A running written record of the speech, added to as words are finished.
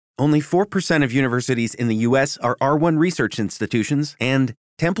Only 4% of universities in the U.S. are R1 research institutions, and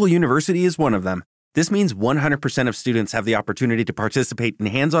Temple University is one of them. This means 100% of students have the opportunity to participate in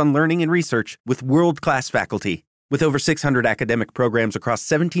hands-on learning and research with world-class faculty. With over 600 academic programs across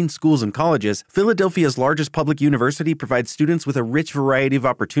 17 schools and colleges, Philadelphia's largest public university provides students with a rich variety of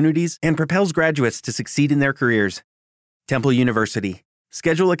opportunities and propels graduates to succeed in their careers. Temple University.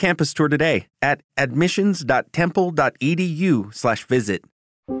 Schedule a campus tour today at admissions.temple.edu/visit.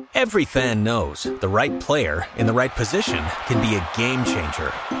 Every fan knows the right player in the right position can be a game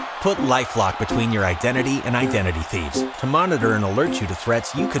changer. Put LifeLock between your identity and identity thieves to monitor and alert you to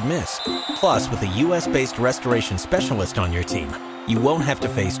threats you could miss. Plus, with a U.S.-based restoration specialist on your team, you won't have to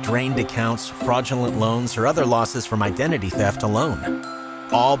face drained accounts, fraudulent loans, or other losses from identity theft alone.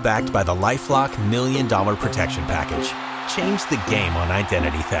 All backed by the LifeLock $1 Million Protection Package. Change the game on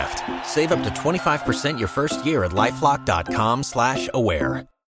identity theft. Save up to 25% your first year at LifeLock.com/aware.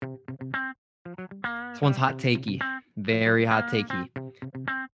 This one's hot takey. Very hot takey.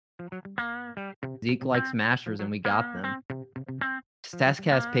 Zeke likes Mashers, and we got them.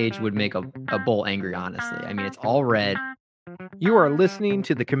 Statcast page would make a bull angry, honestly. I mean, it's all red. You are listening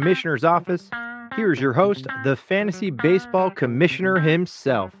to the Commissioner's Office. Here's your host, the Fantasy Baseball Commissioner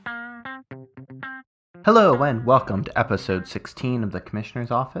himself. Hello and welcome to episode 16 of the Commissioner's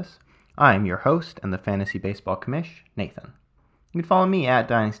Office. I'm your host and the Fantasy Baseball Commish, Nathan. You can follow me at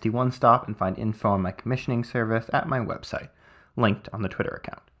Dynasty One Stop and find info on my commissioning service at my website, linked on the Twitter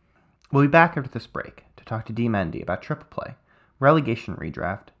account. We'll be back after this break to talk to D. Mendy about Triple Play, relegation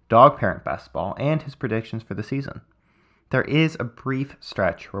redraft, dog parent best ball, and his predictions for the season. There is a brief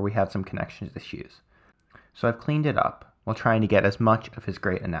stretch where we had some connections issues, so I've cleaned it up while trying to get as much of his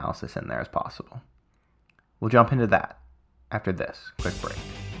great analysis in there as possible. We'll jump into that after this quick break.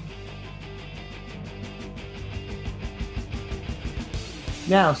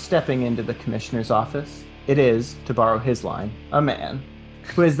 Now stepping into the Commissioner's office, it is, to borrow his line, a man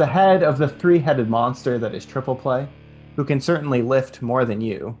who is the head of the three-headed monster that is Triple Play, who can certainly lift more than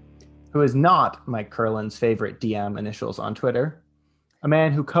you, who is not Mike Curlin's favorite DM initials on Twitter, a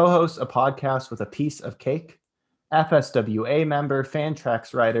man who co-hosts a podcast with a piece of cake, FSWA member,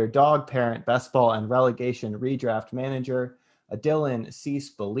 Fantrax writer, dog parent, best ball, and relegation redraft manager, a Dylan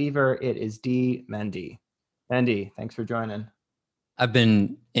Cease believer. It is D. Mendy. Mendy, thanks for joining. I've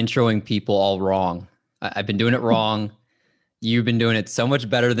been introing people all wrong. I've been doing it wrong. You've been doing it so much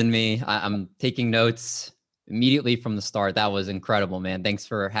better than me. I'm taking notes immediately from the start. That was incredible, man. Thanks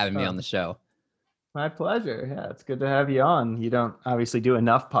for having me on the show. My pleasure. Yeah, it's good to have you on. You don't obviously do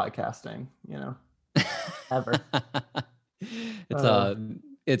enough podcasting, ever.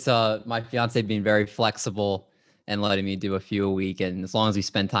 It's my fiance being very flexible and letting me do a few a week, and as long as we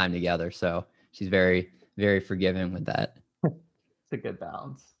spend time together. So she's very, very forgiving with that. It's a good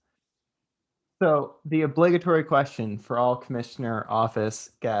balance. So the obligatory question for all Commissioner Office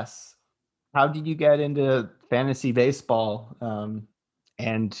guests: how did you get into fantasy baseball,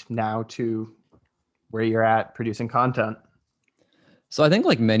 and now to where you're at producing content? So I think,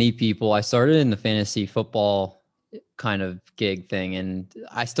 like many people, I started in the fantasy football kind of gig thing, and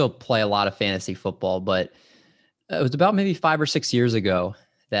I still play a lot of fantasy football, but it was about maybe 5 or 6 years ago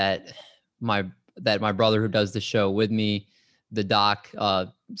that my brother, who does the show with me, the doc,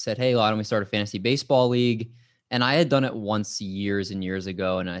 said, "Hey, why don't we start a fantasy baseball league?" And I had done it once years and years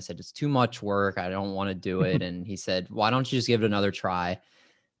ago, and I said, "It's too much work. I don't want to do it." And he said, "Why don't you just give it another try?"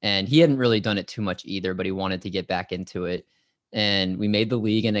 And he hadn't really done it too much either, but he wanted to get back into it. And we made the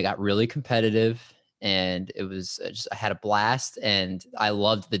league, and it got really competitive, and it was I had a blast, and I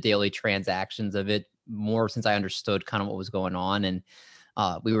loved the daily transactions of it more since I understood kind of what was going on. And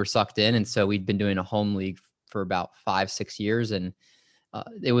we were sucked in. And so we'd been doing a home league for about 5-6 years. And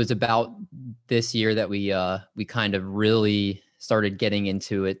it was about this year that we kind of really started getting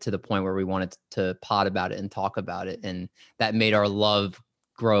into it to the point where we wanted to pod about it and talk about it. And that made our love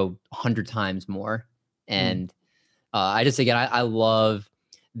grow 100 times more. And I just, again, I love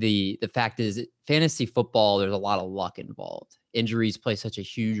the fact is fantasy football, there's a lot of luck involved. Injuries play such a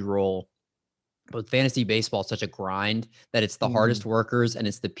huge role. But fantasy baseball is such a grind that it's the hardest workers, and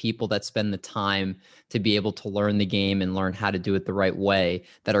it's the people that spend the time to be able to learn the game and learn how to do it the right way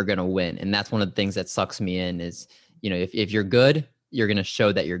that are going to win. And that's one of the things that sucks me in is, if you're good, you're going to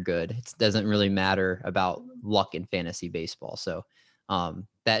show that you're good. It doesn't really matter about luck in fantasy baseball. So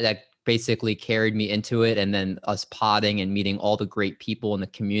that basically carried me into it. And then us podding and meeting all the great people in the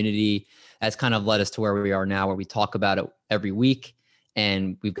community has kind of led us to where we are now, where we talk about it every week.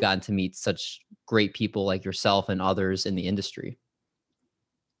 And we've gotten to meet such great people like yourself and others in the industry.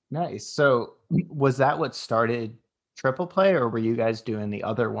 Nice. So was that what started Triple Play, or were you guys doing the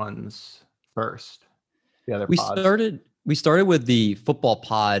other ones first? The other We pods? started with the football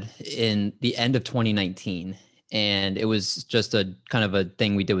pod in the end of 2019. And it was just a kind of a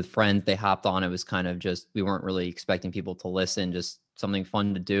thing we did with friends. They hopped on. It was kind of just, we weren't really expecting people to listen, just something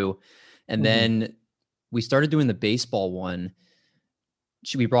fun to do. And then we started doing the baseball one.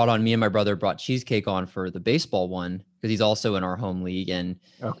 We brought on, me and my brother brought Cheesecake on for the baseball one because he's also in our home league. And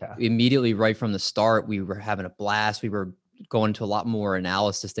immediately right from the start, we were having a blast. We were going to a lot more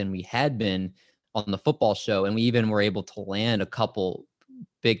analysis than we had been on the football show. And we even were able to land a couple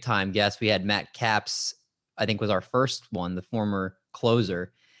big time guests. We had Matt Capps, I think was our first one, the former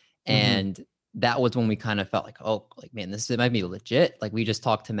closer. And that was when we kind of felt like, oh, like, man, it might be legit. Like we just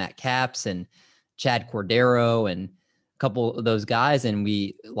talked to Matt Capps and Chad Cordero and a couple of those guys. And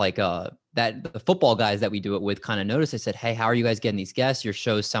we like, that the football guys that we do it with kind of noticed. I said, hey, how are you guys getting these guests? Your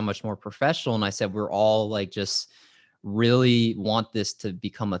show's so much more professional. And I said, we're all like, just really want this to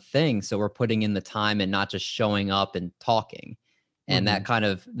become a thing. So we're putting in the time and not just showing up and talking. And that kind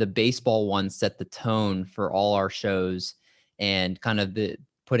of, the baseball one set the tone for all our shows and kind of the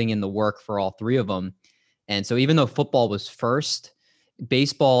putting in the work for all three of them. And so even though football was first,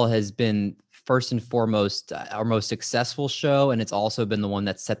 baseball has been first and foremost our most successful show. And it's also been the one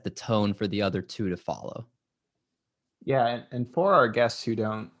that set the tone for the other two to follow. Yeah. And for our guests who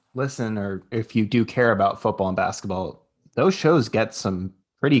don't listen, or if you do care about football and basketball, those shows get some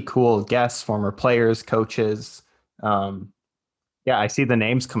pretty cool guests, former players, coaches. Yeah, I see the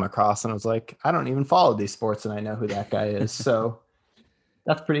names come across and I was like, I don't even follow these sports and I know who that guy is. So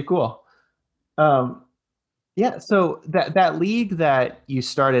that's pretty cool. Yeah, so that league that you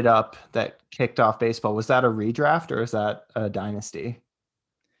started up that kicked off baseball, was that a redraft or is that a dynasty?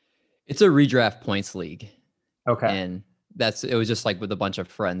 It's a redraft points league. Okay. And it was just like with a bunch of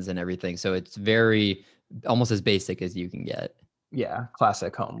friends and everything. So it's very almost as basic as you can get. Yeah,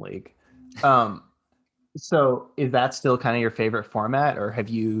 classic home league. So is that still kind of your favorite format, or have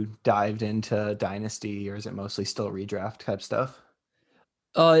you dived into dynasty, or is it mostly still redraft type stuff?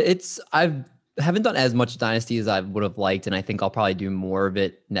 I haven't done as much dynasty as I would have liked, and I think I'll probably do more of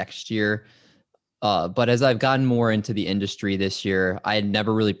it next year. But as I've gotten more into the industry this year, I had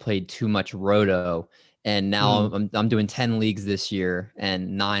never really played too much roto, and now I'm doing 10 leagues this year,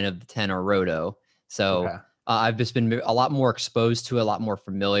 and 9 of the 10 are roto. So I've just been a lot more exposed to it, a lot more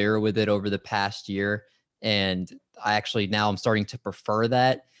familiar with it over the past year. And I actually now I'm starting to prefer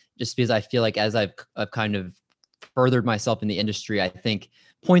that, just because I feel like as I've kind of furthered myself in the industry, I think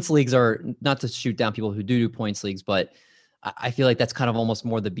points leagues are, not to shoot down people who do points leagues, but I feel like that's kind of almost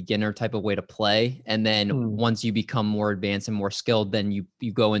more the beginner type of way to play. And then once you become more advanced and more skilled, then you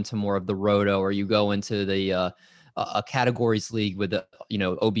go into more of the roto, or you go into the a categories league with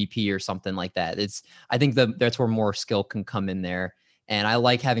OBP or something like that. I think that's where more skill can come in there. And I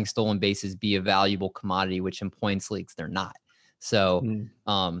like having stolen bases be a valuable commodity, which in points leagues, they're not. So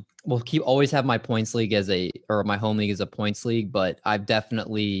we'll always have my points league or my home league as a points league, but I've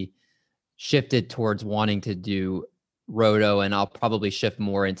definitely shifted towards wanting to do roto, and I'll probably shift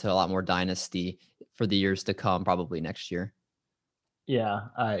more into a lot more dynasty for the years to come, probably next year. Yeah,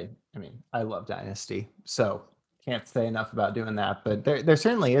 I mean, I love dynasty, so can't say enough about doing that. But there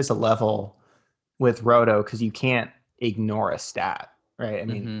certainly is a level with roto because you can't ignore a stat. Right. I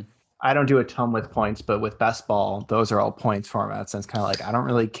mean, I don't do a ton with points, but with best ball, those are all points formats. And it's kind of like, I don't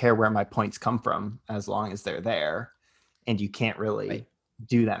really care where my points come from as long as they're there. And you can't really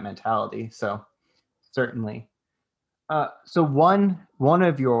do that mentality. So certainly. So one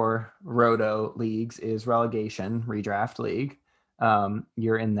of your roto leagues is relegation redraft league.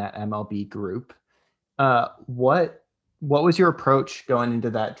 You're in that MLB group. What was your approach going into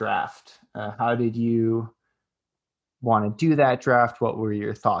that draft? How did you want to do that draft? What were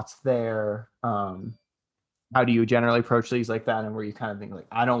your thoughts there? How do you generally approach leagues like that? And were you kind of thinking like,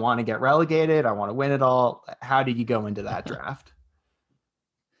 I don't want to get relegated, I want to win it all? How did you go into that draft?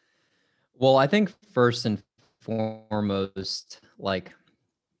 Well, I think first and foremost, like,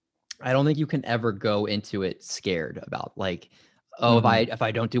 I don't think you can ever go into it scared about like, if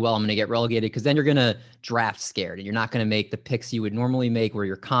I don't do well, I'm going to get relegated, because then you're going to draft scared and you're not going to make the picks you would normally make where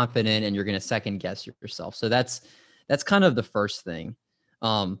you're confident, and you're going to second guess yourself. So that's kind of the first thing.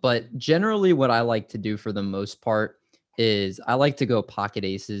 But generally what I like to do for the most part is I like to go pocket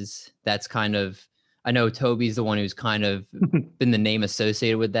aces. That's kind of, I know Toby's the one who's kind of been the name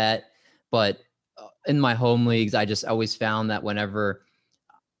associated with that. But in my home leagues, I just always found that whenever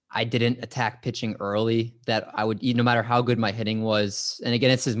I didn't attack pitching early, that I would, no matter how good my hitting was. And again,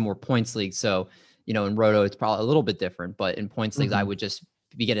 this is more points league. So, in roto, it's probably a little bit different, but in points leagues, I would just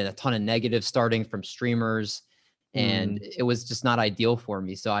be getting a ton of negatives starting from streamers. and it was just not ideal for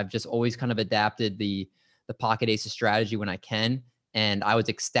me. So I've just always kind of adapted the pocket aces strategy when I can. And I was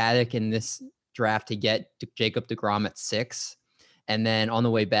ecstatic in this draft to get Jacob deGrom at 6. And then on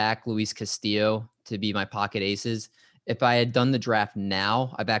the way back, Luis Castillo to be my pocket aces. If I had done the draft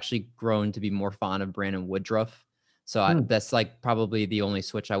now, I've actually grown to be more fond of Brandon Woodruff. So that's like probably the only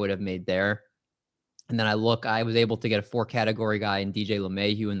switch I would have made there. And then I was able to get a 4-category guy in DJ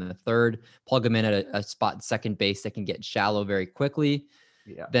LeMahieu in the 3rd, plug him in at a spot in second base that can get shallow very quickly.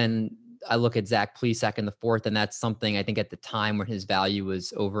 Yeah. Then I look at Zach Plesac in the 4th, and that's something I think at the time when his value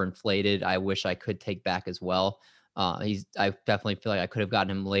was overinflated, I wish I could take back as well. I definitely feel like I could have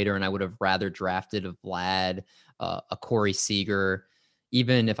gotten him later, and I would have rather drafted a Vlad, a Corey Seager.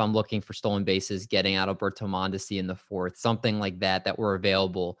 Even if I'm looking for stolen bases, getting Alberto Mondesi in the 4th, something like that were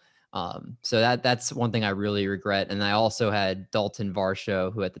available. So that's one thing I really regret. And I also had Dalton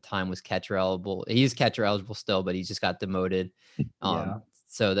Varsho, who at the time was catcher eligible. He's catcher eligible still, but he just got demoted.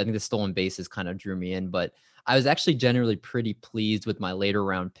 So I think the stolen bases kind of drew me in, but I was actually generally pretty pleased with my later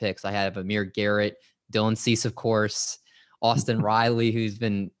round picks. I have Amir Garrett, Dylan Cease, of course, Austin Riley, who's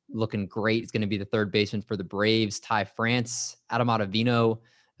been looking great. He's going to be the 3rd baseman for the Braves, Ty France, Adam Ottavino,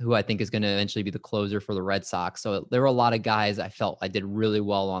 who I think is going to eventually be the closer for the Red Sox. So there were a lot of guys I felt I did really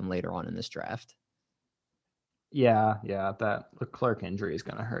well on later on in this draft. Yeah, that Leclerc injury is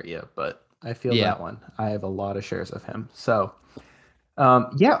going to hurt you, but I feel that one. I have a lot of shares of him. So,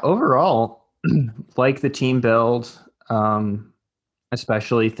 overall, like the team build,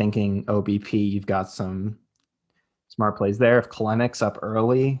 especially thinking OBP, you've got some smart plays there. If Kelenic up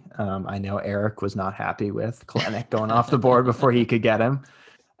early, I know Eric was not happy with Kelenic going off the board before he could get him.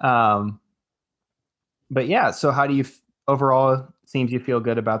 But yeah, so how do you overall seems you feel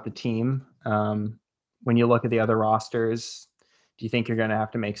good about the team? When you look at the other rosters, do you think you're going to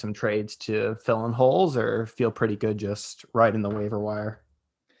have to make some trades to fill in holes, or feel pretty good just right in the waiver wire?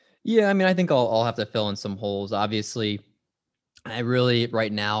 Yeah, I mean, I think I'll have to fill in some holes. Obviously, I really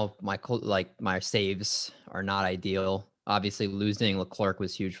right now my saves are not ideal. Obviously, losing Leclerc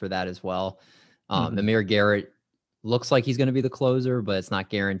was huge for that as well. Amir Garrett looks like he's going to be the closer, but it's not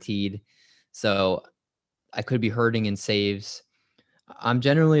guaranteed. So I could be hurting in saves. I'm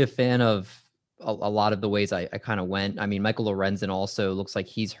generally a fan of a lot of the ways I kind of went. I mean, Michael Lorenzen also looks like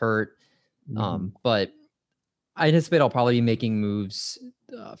he's hurt. But I anticipate I'll probably be making moves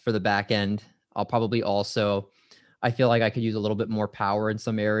for the back end. I'll probably also, I feel like I could use a little bit more power in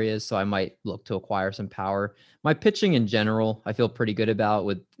some areas, so I might look to acquire some power. My pitching in general, I feel pretty good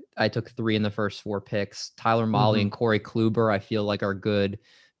about. I took 3 in the first 4 picks. Tyler Mahle and Corey Kluber, I feel like are good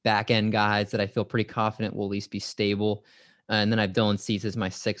back end guys that I feel pretty confident will at least be stable. And then I have Dylan Cease as my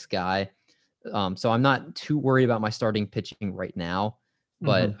 6th guy. So I'm not too worried about my starting pitching right now,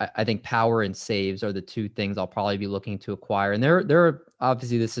 but I think power and saves are the 2 things I'll probably be looking to acquire. And there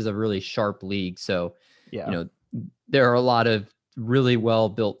obviously this is a really sharp league, so there are a lot of really well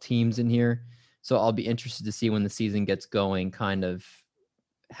built teams in here. So I'll be interested to see when the season gets going, kind of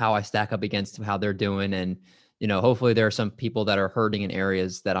how I stack up against how they're doing. And, hopefully there are some people that are hurting in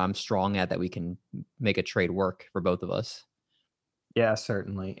areas that I'm strong at that we can make a trade work for both of us. Yeah,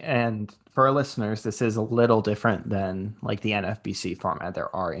 certainly. And for our listeners, this is a little different than like the NFBC format.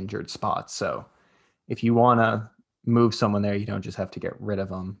 There are injured spots. So if you want to move someone there, you don't just have to get rid of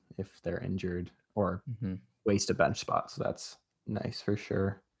them if they're injured or waste a bench spot. So that's nice for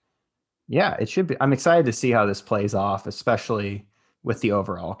sure. Yeah, it should be. I'm excited to see how this plays off, especially with the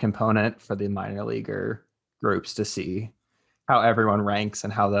overall component for the minor leaguer groups, to see how everyone ranks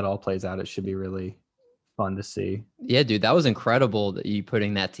and how that all plays out. It should be really fun to see. Yeah, dude, that was incredible that you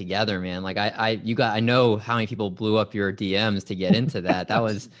putting that together, man. Like I know how many people blew up your DMs to get into that. That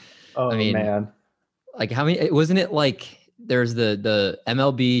was, man. Like how many, wasn't it like there's the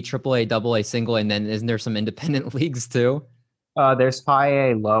MLB, AAA, AA, single, and then isn't there some independent leagues too? There's high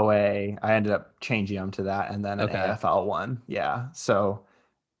A, low A. I ended up changing them to that, and then an AFL one. Yeah. So,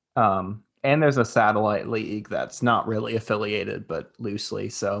 and there's a satellite league that's not really affiliated, but loosely.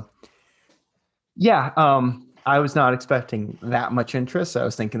 So, yeah. I was not expecting that much interest. I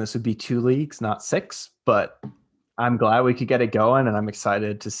was thinking this would be 2 leagues, not 6. But I'm glad we could get it going, and I'm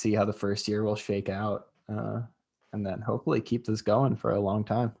excited to see how the first year will shake out, and then hopefully keep this going for a long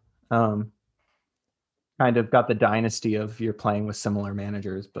time. Kind of got the dynasty of you're playing with similar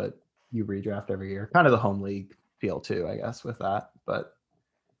managers, but you redraft every year. Kind of the home league feel too, I guess, with that, but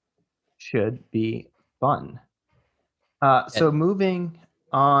should be fun. So moving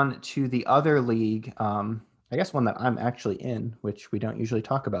on to the other league, I guess one that I'm actually in, which we don't usually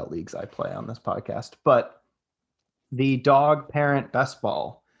talk about leagues I play on this podcast, but the Dog Parent Best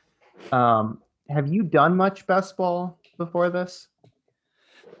Ball. have you done much best ball before this?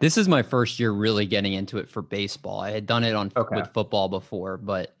 This is my first year really getting into it for baseball. I had done it Okay. with football before,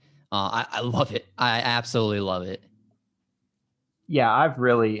 but I love it. I absolutely love it. Yeah, I've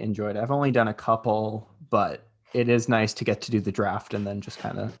really enjoyed it. I've only done a couple, but it is nice to get to do the draft and then just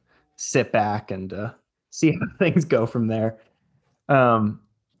kind of sit back and see how things go from there.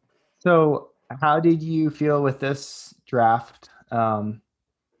 So how did you feel with this draft? Of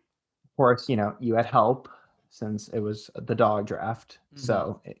course, you had help since it was the dog draft,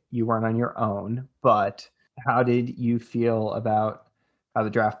 so you weren't on your own. But how did you feel about how the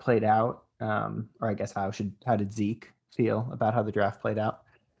draft played out? Or I guess how did Zeke feel about how the draft played out?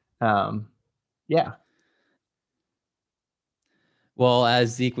 Yeah. Well,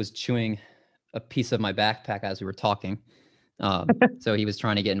 as Zeke was chewing a piece of my backpack as we were talking, so he was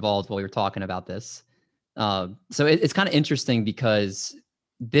trying to get involved while we were talking about this. So it's kind of interesting because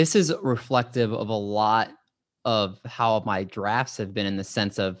this is reflective of a lot of how my drafts have been, in the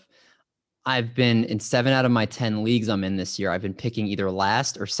sense of I've been in 7 out of my 10 leagues I'm in this year. I've been picking either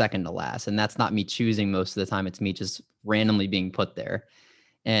last or second to last. And that's not me choosing most of the time. It's me just randomly being put there.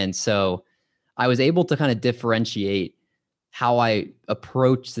 And so I was able to kind of differentiate how I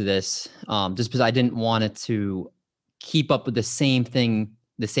approached this, just because I didn't want it to keep up with the same thing,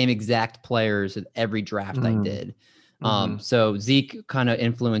 the same exact players at every draft I did. So Zeke kind of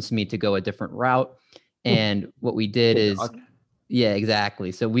influenced me to go a different route. And what we did is, yeah,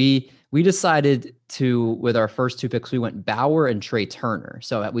 exactly. So we decided to, with our first 2 picks, we went Bauer and Trey Turner.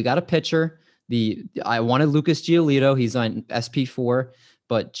 So we got a pitcher. I wanted Lucas Giolito. He's on SP4,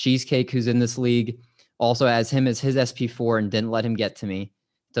 but Cheesecake, who's in this league, also has him as his SP4 and didn't let him get to me.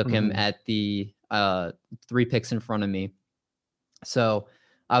 Took him at the 3 picks in front of me. So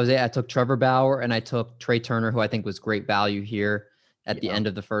I took Trevor Bauer and I took Trey Turner, who I think was great value here at the end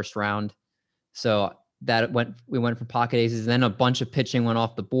of the first round. So we went for pocket aces, and then a bunch of pitching went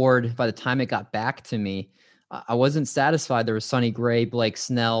off the board. By the time it got back to me, I wasn't satisfied. There was Sonny Gray, Blake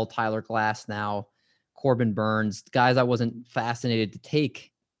Snell, Tyler Glasnow, Corbin Burns, guys I wasn't fascinated to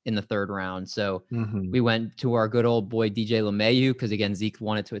take in the 3rd round. So we went to our good old boy DJ LeMahieu, because again, Zeke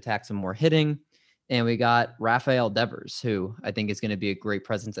wanted to attack some more hitting. And we got Rafael Devers, who I think is going to be a great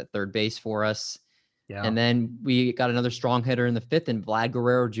presence at third base for us. Yeah. And then we got another strong hitter in the 5th, in Vlad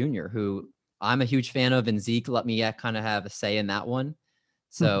Guerrero Jr., who I'm a huge fan of, and Zeke let me kind of have a say in that one.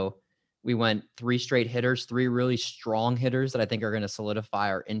 So we went 3 straight hitters, 3 really strong hitters that I think are going to solidify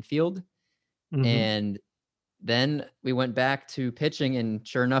our infield. And then we went back to pitching, and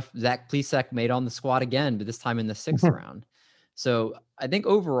sure enough, Zach Plesac made on the squad again, but this time in the 6th round. So I think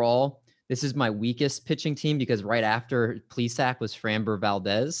overall, this is my weakest pitching team, because right after Plesac was Framber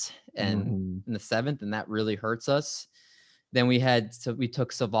Valdez and in the 7th, and that really hurts us. Then we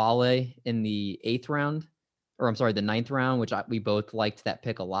took Savale in the 8th round, or I'm sorry, the 9th round, which we both liked that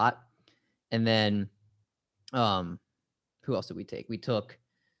pick a lot. And then, who else did we take? We took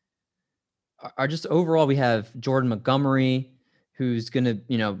just overall, we have Jordan Montgomery, who's going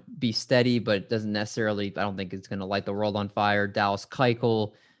to, be steady, but doesn't necessarily, I don't think it's going to light the world on fire. Dallas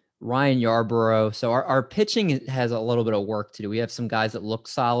Keuchel, Ryan Yarborough. So our pitching has a little bit of work to do. We have some guys that look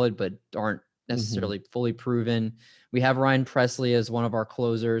solid, but aren't necessarily fully proven. We have Ryan Presley as one of our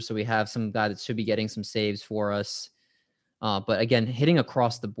closers. So we have some guy that should be getting some saves for us. But again, hitting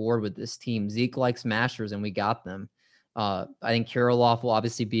across the board with this team, Zeke likes mashers, and we got them. I think Kirilloff will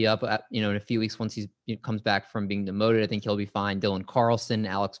obviously be up, in a few weeks once he comes back from being demoted. I think he'll be fine. Dylan Carlson,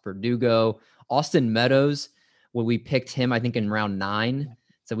 Alex Verdugo, Austin Meadows. When we picked him, I think in round 9.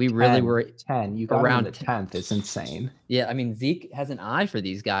 So we really were 10. You got around the 10th. It's insane. Yeah, I mean, Zeke has an eye for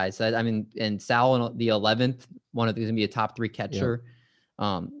these guys. I mean, and Sal in the 11th, one of these going to be a top 3 catcher.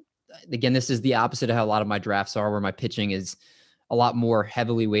 Yeah. Again, this is the opposite of how a lot of my drafts are, where my pitching is a lot more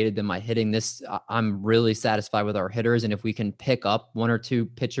heavily weighted than my hitting. I'm really satisfied with our hitters. And if we can pick up 1 or 2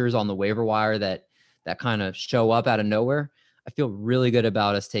 pitchers on the waiver wire that kind of show up out of nowhere, I feel really good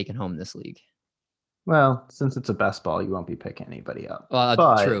about us taking home this league. Well, since it's a best ball, you won't be picking anybody up.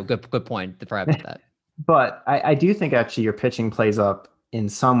 True. Good point. Probably about that. But I do think actually your pitching plays up in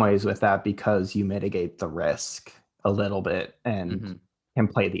some ways with that, because you mitigate the risk a little bit and can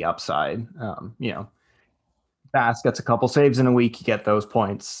play the upside. Bass gets a couple saves in a week, you get those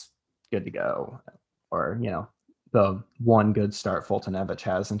points, good to go. Or, the one good start Fulton Evich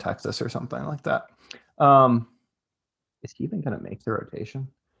has in Texas or something like that. Is he even going to make the rotation?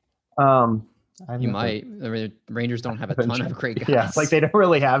 You might. I mean, the Rangers don't have a ton of great guys. Yeah, like they don't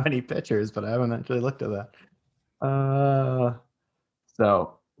really have any pitchers, but I haven't actually looked at that.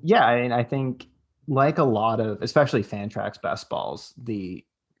 So, yeah, I mean, I think like a lot of, especially Fantrax best balls, the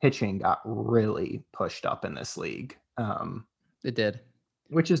pitching got really pushed up in this league. It did.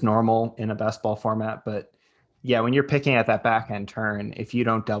 Which is normal in a best ball format. But yeah, when you're picking at that back end turn, if you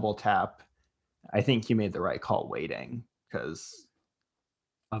don't double tap, I think you made the right call waiting, because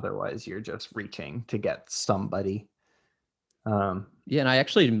otherwise you're just reaching to get somebody. Yeah, and I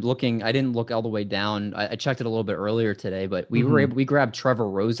didn't look all the way down. I checked it a little bit earlier today, but we grabbed Trevor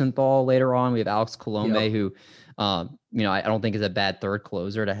Rosenthal later on. We have Alex Colomé, who, I don't think is a bad third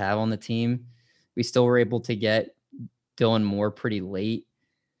closer to have on the team. We still were able to get Dylan Moore pretty late.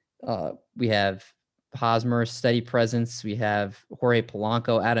 We have Hosmer, steady presence. We have Jorge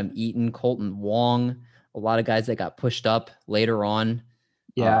Polanco, Adam Eaton, Colton Wong, a lot of guys that got pushed up later on.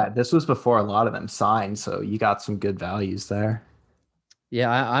 Yeah, this was before a lot of them signed, so you got some good values there. Yeah,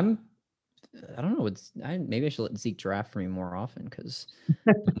 I don't know. Maybe I should let Zeke draft for me more often, because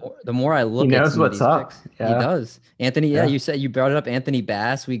the more I look, he knows at some what's of these up. Picks, Yeah. He does. Anthony, you said you brought it up. Anthony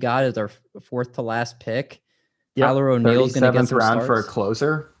Bass, we got as our fourth to last pick. Yep. Tyler O'Neill's going to get some round starts. for a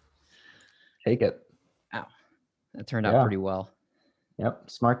closer. Take it. Wow, that turned out pretty well. Yep,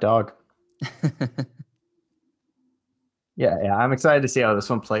 smart dog. Yeah, I'm excited to see how this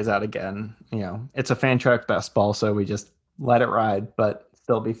one plays out again. It's a Fantrack best ball, so we just let it ride, but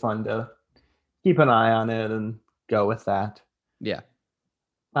still be fun to keep an eye on it and go with that. Yeah.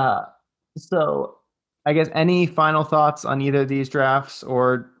 So I guess any final thoughts on either of these drafts,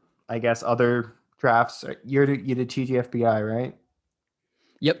 or I guess other drafts? You did TGFBI, right?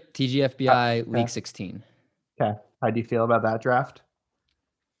 Yep, TGFBI League 16. Okay. How do you feel about that draft?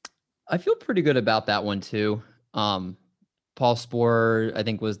 I feel pretty good about that one too. Paul Sporer, I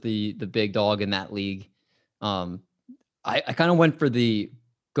think, was the big dog in that league. I kind of went for the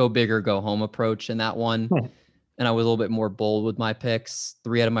go big or go home approach in that one. And I was a little bit more bold with my picks.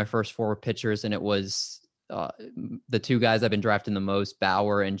 3 out of my first 4 were pitchers, and it was the 2 guys I've been drafting the most,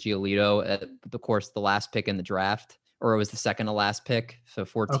 Bauer and Giolito, at the last pick in the draft, or it was the second to last pick, so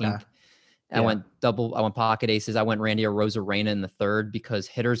 14th. Okay. I went pocket aces. I went Randy Arozarena in the 3rd, because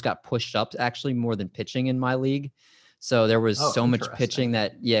hitters got pushed up actually more than pitching in my league. So there was so much pitching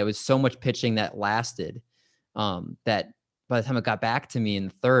it was so much pitching that lasted, that by the time it got back to me in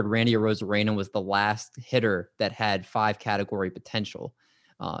the 3rd, Randy Arozarena was the last hitter that had 5 category potential.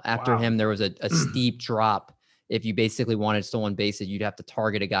 After him, there was a steep drop. If you basically wanted stolen bases, you'd have to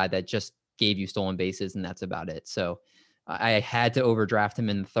target a guy that just gave you stolen bases, and that's about it. So I had to overdraft him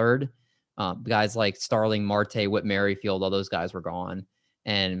in the 3rd. Guys like Starling Marte, Whit Merrifield, all those guys were gone.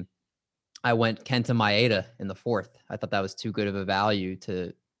 And I went Kenta Maeda in the 4th. I thought that was too good of a value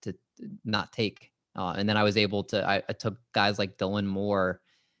to not take. And then I was able to, I took guys like Dylan Moore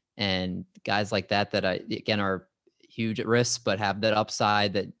and guys like that again, are huge at risk, but have that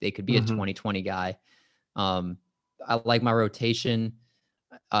upside that they could be a 2020 guy. I like my rotation.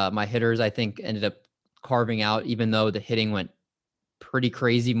 My hitters, I think, ended up carving out, even though the hitting went pretty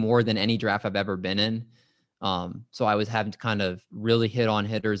crazy, more than any draft I've ever been in. So I was having to kind of really hit on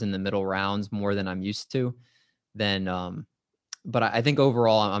hitters in the middle rounds more than I'm used to. But I think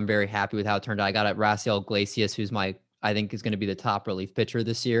overall I'm very happy with how it turned out. I got Raciel Iglesias, who's I think is going to be the top relief pitcher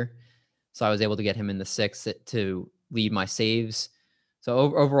this year. So I was able to get him in the 6th to lead my saves. So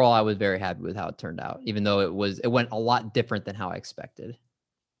overall, I was very happy with how it turned out, even though it went a lot different than how I expected.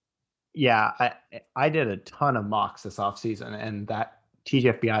 Yeah, I did a ton of mocks this offseason, and that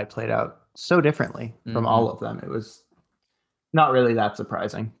TGFBI played out so differently from all of them. It was not really that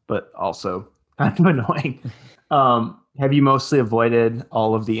surprising, but also kind of annoying. Have you mostly avoided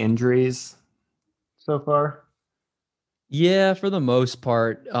all of the injuries so far? Yeah, for the most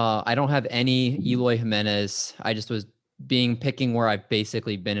part. I don't have any Eloy Jimenez. I just was picking where I've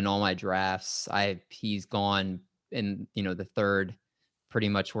basically been in all my drafts. He's gone in the 3rd, pretty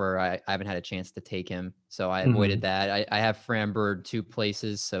much where I haven't had a chance to take him. So I avoided that. I have Framberg 2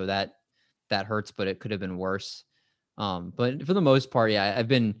 places, so that hurts, but it could have been worse. But for the most part, yeah, I've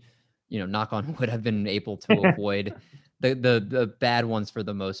been, knock on wood, I've been able to avoid the bad ones for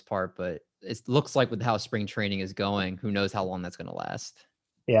the most part. But it looks like with how spring training is going, who knows how long that's going to last.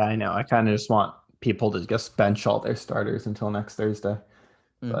 Yeah, I know. I kind of just want people to just bench all their starters until next Thursday.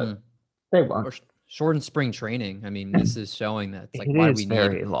 But they won't. Or shorten spring training. I mean, this is showing that it's like, why do we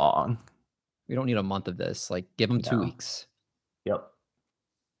very long? We don't need a month of this. Like, give them 2 weeks. Yep.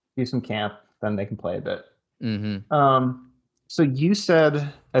 Do some camp, then they can play a bit. So you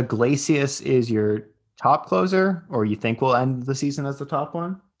said Iglesias is your top closer, or you think we'll end the season as the top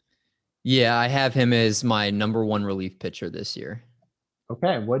one? Yeah, I have him as my number 1 relief pitcher this year.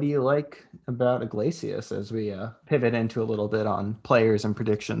 Okay, what do you like about Iglesias as we pivot into a little bit on players and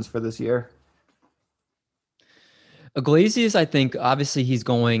predictions for this year? Iglesias, I think, obviously he's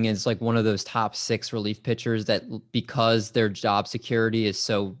going as like one of those top 6 relief pitchers that, because their job security is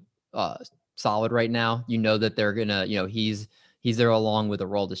so solid right now, that they're gonna, he's there along with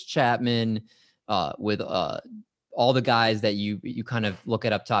Aroldis Chapman, with all the guys that you kind of look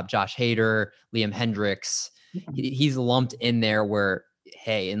at up top, Josh Hader, Liam Hendricks. He's lumped in there where,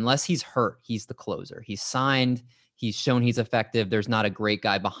 hey, unless he's hurt, he's the closer. He's signed. He's shown he's effective. There's not a great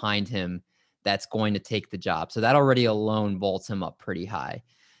guy behind him that's going to take the job. So that already alone vaults him up pretty high.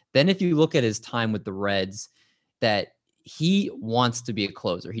 Then if you look at his time with the Reds, that he wants to be a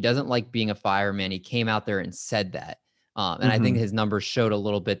closer. He doesn't like being a fireman. He came out there and said that. And I think his numbers showed a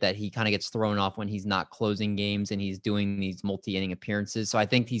little bit that he kind of gets thrown off when he's not closing games and he's doing these multi-inning appearances. So I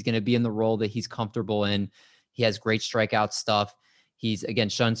think he's going to be in the role that he's comfortable in. He has great strikeout stuff. He's, again,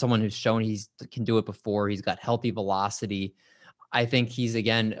 someone who's shown he can do it before. He's got healthy velocity. I think he's,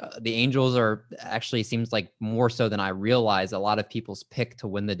 again, the Angels are actually, seems like more so than I realized, a lot of people's pick to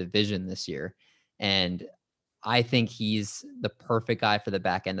win the division this year. And I think he's the perfect guy for the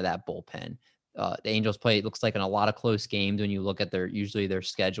back end of that bullpen. The Angels play, it looks like, in a lot of close games when you look at usually their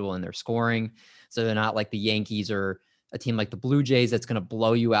schedule and their scoring. So they're not like the Yankees or a team like the Blue Jays that's going to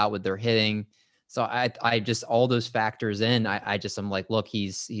blow you out with their hitting. So I just, all those factors in, I'm like, look,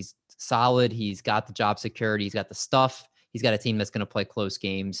 he's solid. He's got the job security. He's got the stuff. He's got a team that's going to play close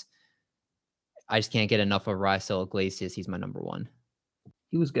games. I just can't get enough of Raisel Iglesias. He's my number 1.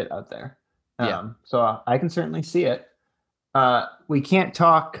 He was good out there. Yeah. So I can certainly see it. We can't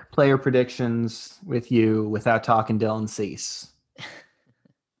talk player predictions with you without talking Dylan Cease.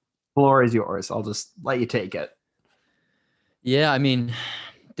 Floor is yours. I'll just let you take it. Yeah, I mean,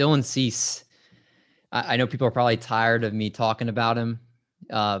 Dylan Cease, I know people are probably tired of me talking about him,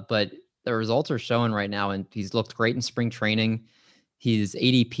 but the results are showing right now, and he's looked great in spring training. His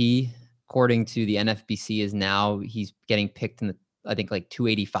ADP, according to the NFBC, is now he's getting picked in I think like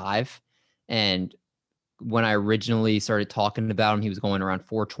 285. And when I originally started talking about him, he was going around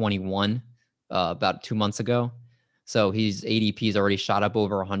 421 about 2 months ago. So his ADP has already shot up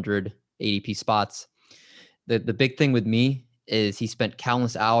over 100 ADP spots. The big thing with me is he spent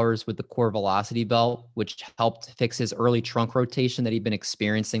countless hours with the core velocity belt, which helped fix his early trunk rotation that he'd been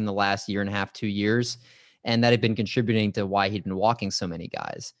experiencing the last 1.5 to 2 years. And that had been contributing to why he'd been walking so many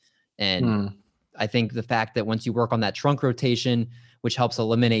guys. And I think the fact that once you work on that trunk rotation, which helps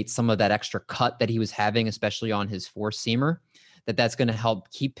eliminate some of that extra cut that he was having, especially on his 4-seamer, that's going to help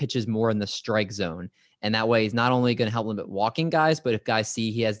keep pitches more in the strike zone. And that way he's not only going to help limit walking guys, but if guys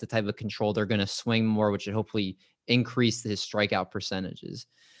see he has the type of control, they're going to swing more, which should hopefully increase his strikeout percentages.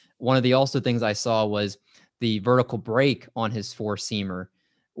 One of the also things I saw was the vertical break on his 4-seamer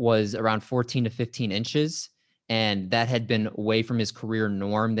was around 14 to 15 inches. And that had been away from his career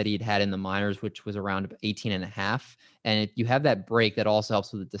norm that he'd had in the minors, which was around 18.5. And if you have that break, that also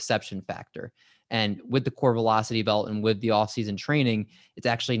helps with the deception factor. And with the core velocity belt and with the offseason training, it's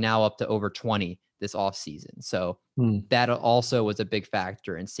actually now up to over 20 this offseason. So that also was a big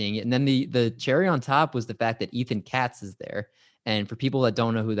factor in seeing it. And then the cherry on top was the fact that Ethan Katz is there. And for people that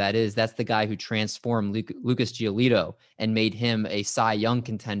don't know who that is, that's the guy who transformed Lucas Giolito and made him a Cy Young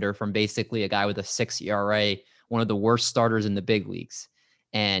contender from basically a guy with a 6 ERA, one of the worst starters in the big leagues.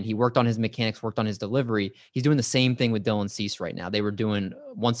 And he worked on his mechanics, worked on his delivery. He's doing the same thing with Dylan Cease right now. They were doing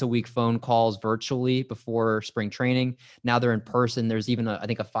once a week phone calls virtually before spring training. Now they're in person. There's even I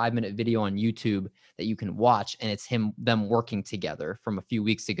think a 5-minute video on YouTube that you can watch, and it's them working together from a few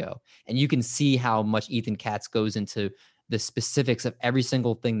weeks ago. And you can see how much Ethan Katz goes into the specifics of every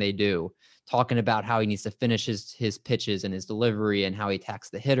single thing they do, talking about how he needs to finish his pitches and his delivery and how he attacks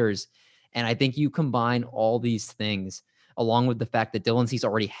the hitters. And I think you combine all these things along with the fact that Dylan Cease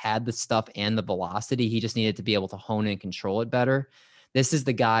already had the stuff and the velocity. He just needed to be able to hone and control it better. This is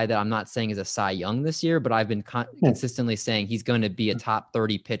the guy that I'm not saying is a Cy Young this year, but I've been consistently saying he's going to be a top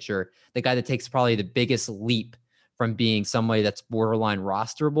 30 pitcher, the guy that takes probably the biggest leap from being somebody that's borderline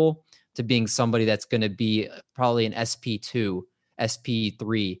rosterable to being somebody that's going to be probably an SP2,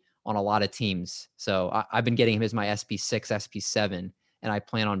 SP3 on a lot of teams. So I've been getting him as my SP6, SP7, and I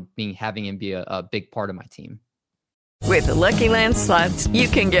plan on having him be a big part of my team. With the Lucky Land Slots, you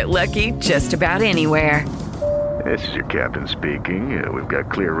can get lucky just about anywhere. This is your captain speaking. We've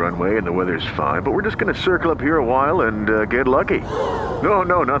got clear runway and the weather's fine, but we're just going to circle up here a while and get lucky.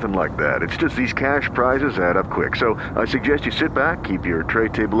 No, nothing like that. It's just these cash prizes add up quick. So I suggest you sit back, keep your tray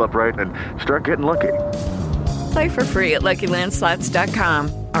table upright, and start getting lucky. Play for free at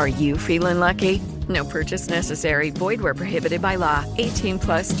LuckyLandSlots.com. Are you feeling lucky? No purchase necessary. Void where prohibited by law.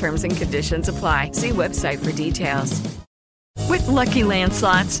 18+ terms and conditions apply. See website for details. With Lucky Land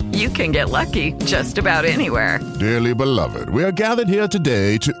Slots, you can get lucky just about anywhere. Dearly beloved, we are gathered here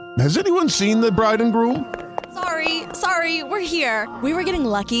today to... Has anyone seen the bride and groom? Sorry, we're here. We were getting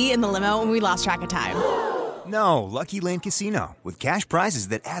lucky in the limo and we lost track of time. No, Lucky Land Casino, with cash prizes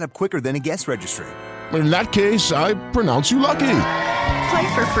that add up quicker than a guest registry. In that case, I pronounce you lucky.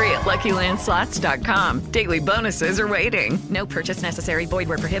 Play for free at LuckyLandSlots.com. Daily bonuses are waiting. No purchase necessary. Void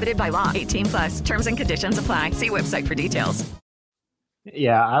where prohibited by law. 18+. Terms and conditions apply. See website for details.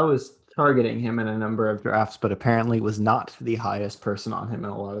 Yeah, I was targeting him in a number of drafts, but apparently was not the highest person on him in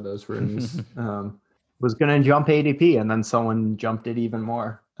a lot of those rooms. Was going to jump ADP, and then someone jumped it even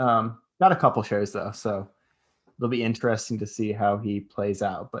more. Got a couple shares, though, so it'll be interesting to see how he plays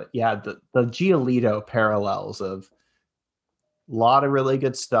out. But yeah, the Giolito parallels of a lot of really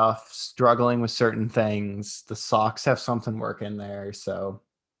good stuff, struggling with certain things. The Sox have something working there, so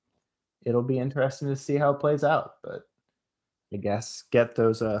it'll be interesting to see how it plays out. But I guess get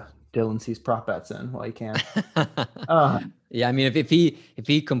those Dylan C's prop bets in while you can. Yeah, I mean, if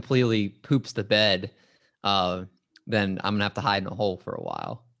he completely poops the bed, then I'm gonna have to hide in a hole for a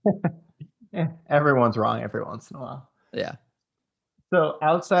while. Yeah, everyone's wrong every once in a while. Yeah. So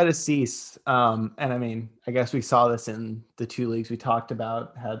outside of Cease, and I mean, I guess we saw this in the two leagues we talked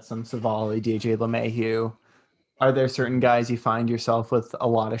about, had some Savali, DJ LeMahieu. Are there certain guys you find yourself with a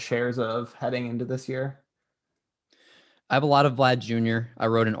lot of shares of heading into this year? I have a lot of Vlad Jr. I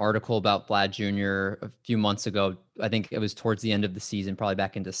wrote an article about Vlad Jr. a few months ago. I think it was towards the end of the season, probably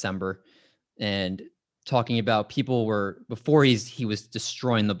back in December, and talking about people were, before he was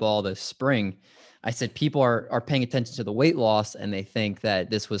destroying the ball this spring, I said people are paying attention to the weight loss and they think that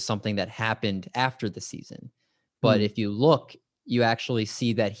this was something that happened after the season. But if you look, you actually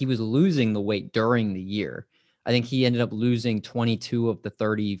see that he was losing the weight during the year. I think he ended up losing 22 of the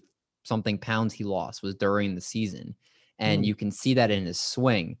 30 something pounds he lost was during the season. And you can see that in his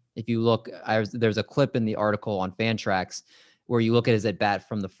swing. If you look, there's a clip in the article on Fantrax where you look at his at bat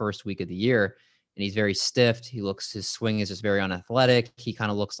from the first week of the year, and he's very stiff. His swing is just very unathletic. He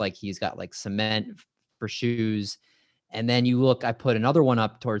kind of looks like he's got like cement for shoes. And then you look, I put another one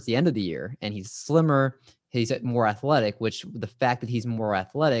up towards the end of the year, and he's slimmer. He's more athletic, which the fact that he's more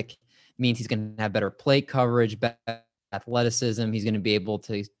athletic means he's going to have better plate coverage, better athleticism. He's going to be able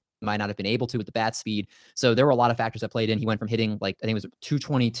to, might not have been able to with the bat speed. So there were a lot of factors that played in. He went from hitting like, I think it was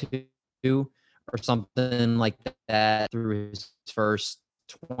 222 or something like that through his first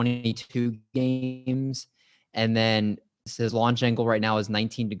 22 games. And then his launch angle right now is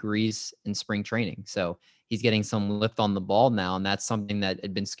 19 degrees in spring training. So he's getting some lift on the ball now. And that's something that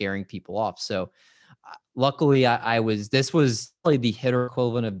had been scaring people off. So luckily this was probably the hitter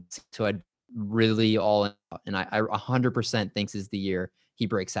equivalent of to a really all in. And I 100% thinks is the year he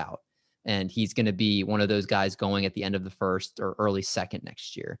breaks out, and he's going to be one of those guys going at the end of the first or early second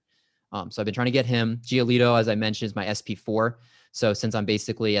next year. So I've been trying to get him. Giolito, as I mentioned, is my SP4. So since I'm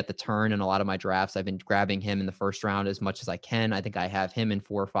basically at the turn in a lot of my drafts, I've been grabbing him in the first round as much as I can. I think I have him in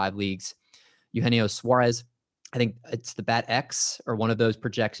 4 or 5 leagues. Eugenio Suarez, I think it's the Bat X or one of those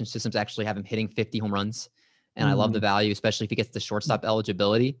projection systems actually have him hitting 50 home runs. And I love the value, especially if he gets the shortstop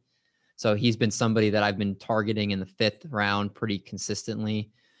eligibility. So he's been somebody that I've been targeting in the 5th round pretty consistently.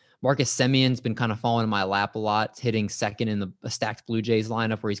 Marcus Semion's been kind of falling in my lap a lot, hitting second in a stacked Blue Jays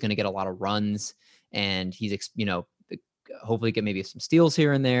lineup where he's going to get a lot of runs, and he's, hopefully get maybe some steals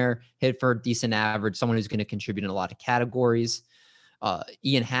here and there, hit for a decent average, someone who's going to contribute in a lot of categories.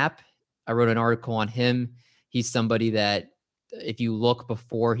 Ian Happ, I wrote an article on him. He's somebody that if you look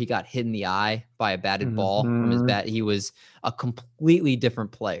before he got hit in the eye by a batted ball from his bat, he was a completely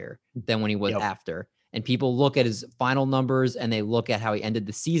different player than when he was after. And people look at his final numbers and they look at how he ended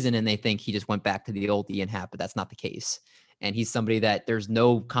the season and they think he just went back to the old Ian Happ, but that's not the case. And he's somebody that there's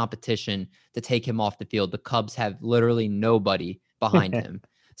no competition to take him off the field. The Cubs have literally nobody behind him.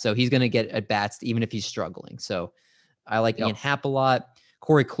 So he's going to get at bats even if he's struggling. So I like Ian Happ a lot.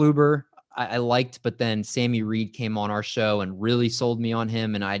 Corey Kluber, I liked, but then Sammy Reed came on our show and really sold me on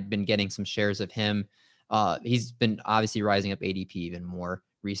him, and I'd been getting some shares of him. He's been obviously rising up ADP even more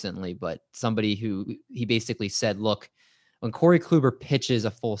recently, but somebody who he basically said, look, when Corey Kluber pitches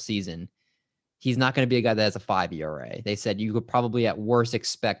a full season, he's not going to be a guy that has a 5 ERA. They said you could probably at worst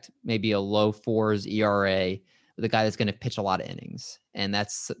expect maybe a low 4s ERA with a guy that's going to pitch a lot of innings. And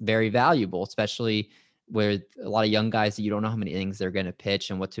that's very valuable, especially where a lot of young guys that you don't know how many innings they're going to pitch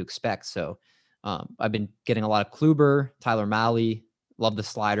and what to expect. So I've been getting a lot of Kluber, Tyler Mahle, love the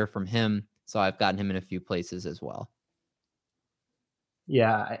slider from him. So I've gotten him in a few places as well.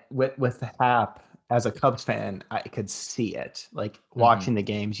 Yeah, with the Happ, as a Cubs fan, I could see it. Like watching the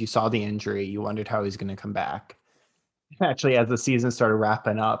games, you saw the injury, you wondered how he's going to come back. actually, as the season started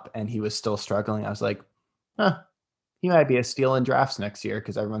wrapping up and he was still struggling, I was like, he might be a steal in drafts next year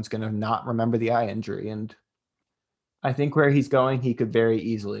because everyone's going to not remember the eye injury. And I think where he's going, he could very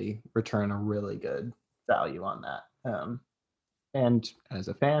easily return a really good value on that. And as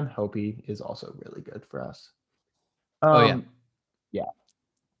a fan, hope he is also really good for us. Yeah.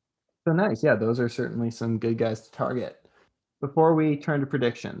 So nice. Yeah, those are certainly some good guys to target. Before we turn to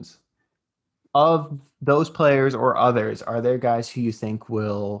predictions, of those players or others, are there guys who you think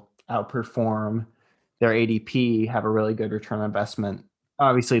will outperform their ADP, have a really good return on investment?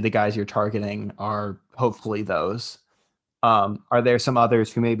 Obviously, the guys you're targeting are hopefully those. Are there some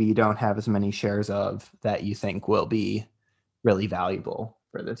others who maybe you don't have as many shares of that you think will be really valuable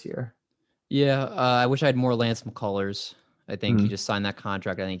for this year? Yeah, I wish I had more Lance McCullers. I think he just signed that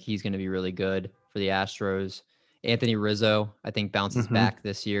contract. I think he's going to be really good for the Astros. Anthony Rizzo, I think, bounces back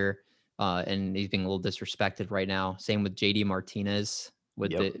this year, and he's being a little disrespected right now. Same with JD Martinez.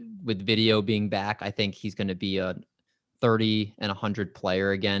 With video being back, I think he's going to be a 30 and 100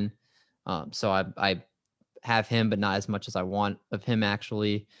 player again. So I have him, but not as much as I want of him,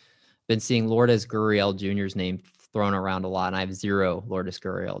 actually. Been seeing Lourdes Gurriel Jr.'s name thrown around a lot, and I have 0 Lourdes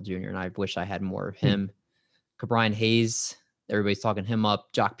Gurriel Jr., and I wish I had more of him. Ke'Bryan Hayes, everybody's talking him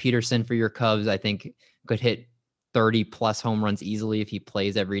up. Jock Peterson for your Cubs, I think could hit 30-plus home runs easily if he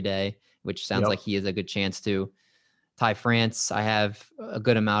plays every day, which sounds like he has a good chance to. Ty France, I have a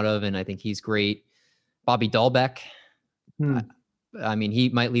good amount of, and I think he's great. Bobby Dahlbeck, I mean, he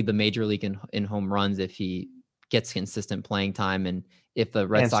might lead the major league in home runs if he gets consistent playing time, and if the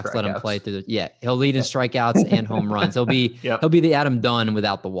Red Sox let him play through he'll lead in strikeouts and home runs. He'll be the Adam Dunn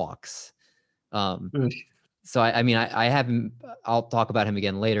without the walks. So I mean, I have him. I'll talk about him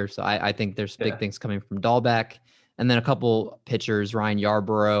again later. So I think there's big things coming from Dahlbeck, and then a couple pitchers. Ryan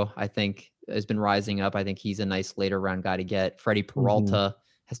Yarborough, I think, has been rising up. I think he's a nice later round guy to get. Freddie Peralta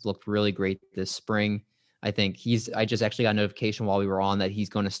has looked really great this spring. I think I just actually got a notification while we were on that he's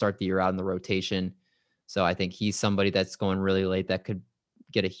going to start the year out in the rotation. So I think he's somebody that's going really late that could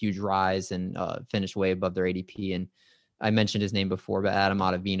get a huge rise and finish way above their ADP. And I mentioned his name before, but Adam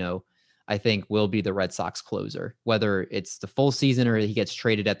Ottavino, I think, will be the Red Sox closer, whether it's the full season or he gets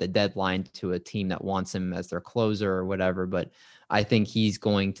traded at the deadline to a team that wants him as their closer or whatever. But I think he's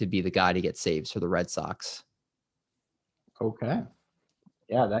going to be the guy to get saves for the Red Sox. Okay.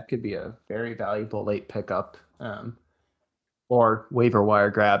 Yeah, that could be a very valuable late pickup or waiver wire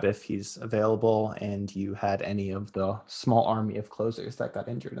grab if he's available and you had any of the small army of closers that got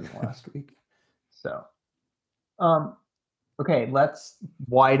injured in the last week. So, okay, let's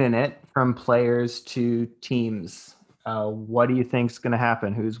widen it from players to teams. What do you think is going to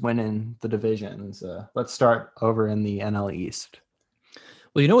happen? Who's winning the divisions? Let's start over in the NL East.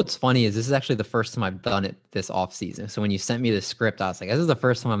 Well, you know what's funny is this is actually the first time I've done it this offseason. So when you sent me the script, I was like, this is the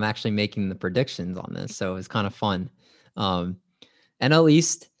first time I'm actually making the predictions on this. So it's kind of fun. NL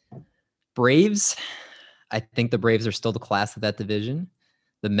East, Braves. I think the Braves are still the class of that division.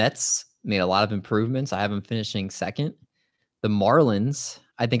 The Mets made a lot of improvements. I have them finishing second. The Marlins,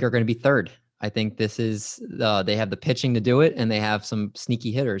 I think, are going to be third. I think this is, they have the pitching to do it, and they have some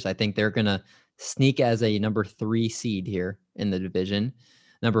sneaky hitters. I think they're going to sneak as a number 3 seed here in the division.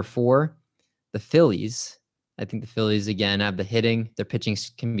 Number 4, the Phillies. I think the Phillies, again, have the hitting. Their pitching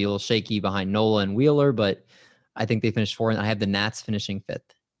can be a little shaky behind Nola and Wheeler, but I think they finished 4th, and I have the Nats finishing 5th.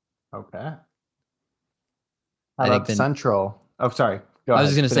 Okay. How about Central? Oh, sorry. Go ahead. I was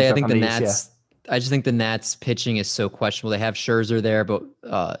just going to say, I think the Nats, I just think the Nats pitching is so questionable. They have Scherzer there, but,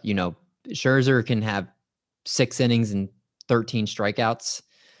 Scherzer can have 6 innings and 13 strikeouts,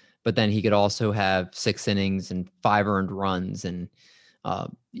 but then he could also have 6 innings and 5 earned runs. And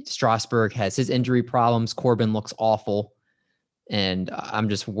Strasburg has his injury problems. Corbin looks awful. And I'm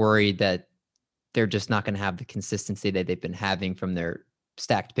just worried that they're just not going to have the consistency that they've been having from their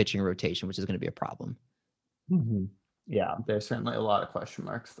stacked pitching rotation, which is going to be a problem. Mm-hmm. Yeah, there's certainly a lot of question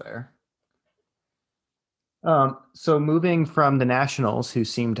marks there. So moving from the Nationals, who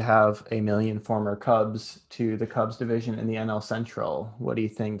seem to have a million former Cubs, to the Cubs division in the NL Central, what do you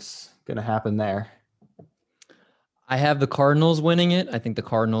think's going to happen there? I have the Cardinals winning it. I think the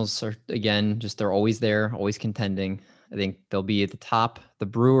Cardinals are, again, they're always there, always contending. I think they'll be at the top. The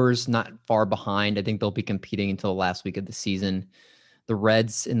Brewers not far behind. I think they'll be competing until the last week of the season. The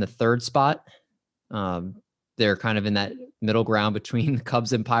Reds in the 3rd spot. They're kind of in that middle ground between the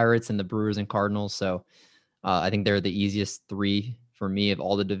Cubs and Pirates and the Brewers and Cardinals. So I think they're the easiest 3 for me of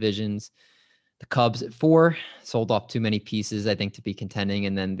all the divisions. The Cubs at 4 sold off too many pieces, I think, to be contending.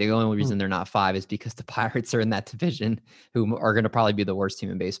 And then the only reason they're not 5 is because the Pirates are in that division, who are going to probably be the worst team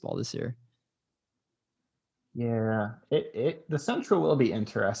in baseball this year. Yeah, the Central will be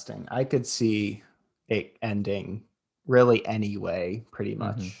interesting. I could see it ending really any way, pretty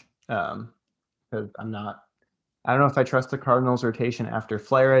much. Because I don't know if I trust the Cardinals rotation after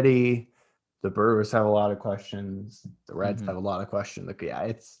Flaherty. The Brewers have a lot of questions. The Reds have a lot of questions. Like, yeah,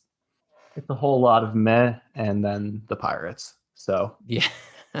 it's a whole lot of meh, and then the Pirates. So yeah.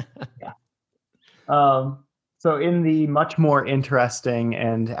 So in the much more interesting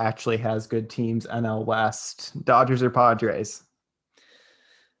and actually has good teams NL West, Dodgers or Padres?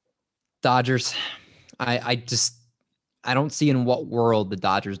 Dodgers. I don't see in what world the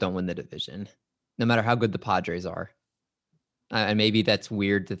Dodgers don't win the division, no matter how good the Padres are. And maybe that's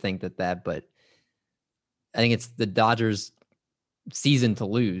weird to think that, but I think it's the Dodgers' season to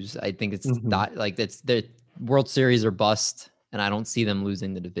lose. I think it's like it's the World Series or bust, and I don't see them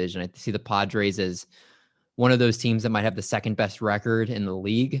losing the division. I see the Padres as one of those teams that might have the second best record in the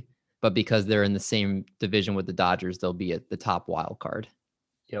league, but because they're in the same division with the Dodgers, they'll be at the top wild card.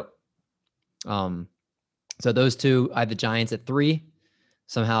 Yep. So those two, I have the Giants at 3.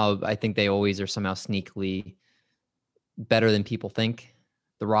 Somehow, I think they always are somehow sneakily better than people think.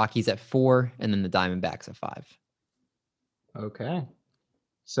 The Rockies at 4, and then the Diamondbacks at 5. Okay.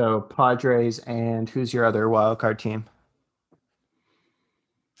 So Padres, and who's your other wild card team?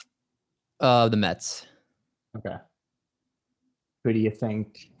 The Mets. Okay. Who do you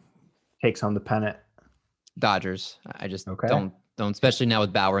think takes home the pennant? Dodgers. I just don't, especially now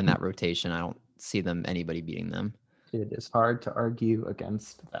with Bauer in that rotation, I don't see anybody beating them. It is hard to argue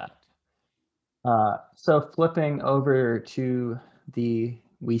against that. So flipping over to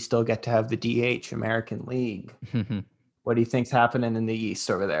we still get to have the DH American League. What do you think's happening in the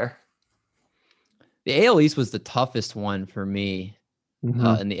East over there? The AL East was the toughest one for me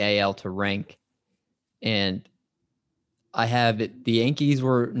in the AL to rank. And I have it. The Yankees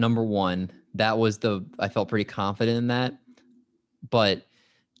were number 1. That was I felt pretty confident in that. But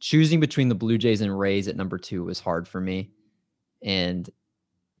choosing between the Blue Jays and Rays at number 2 was hard for me. And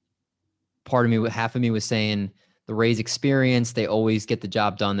half of me was saying the Rays experience, they always get the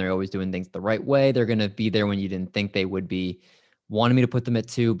job done. They're always doing things the right way. They're going to be there when you didn't think they would be. Wanted me to put them at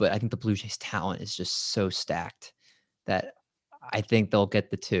 2, but I think the Blue Jays talent is just so stacked that I think they'll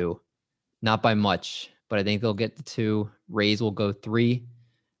get the 2. Not by much, but I think they'll get the 2. Rays will go 3.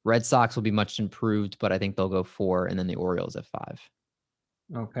 Red Sox will be much improved, but I think they'll go 4, and then the Orioles at 5.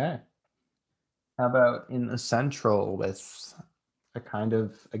 Okay. How about in the Central with a kind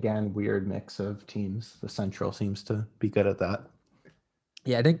of, again, weird mix of teams? The Central seems to be good at that.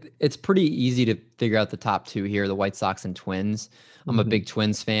 Yeah, I think it's pretty easy to figure out the top 2 here, the White Sox and Twins. I'm a big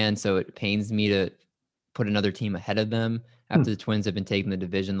Twins fan, so it pains me to put another team ahead of them after the Twins have been taking the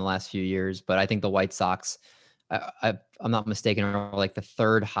division the last few years. But I think the White Sox, I'm not mistaken, are like the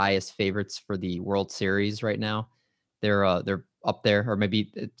 3rd highest favorites for the World Series right now. They're up there, or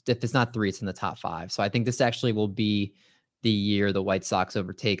maybe if it's not 3, it's in the top 5. So I think this actually will be the year the White Sox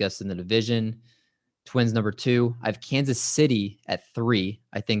overtake us in the division. Twins number 2. I have Kansas City at 3.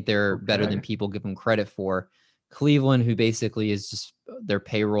 I think they're better than people give them credit for. Cleveland, who basically is just their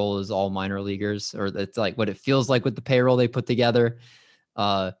payroll is all minor leaguers, or it's like what it feels like with the payroll they put together,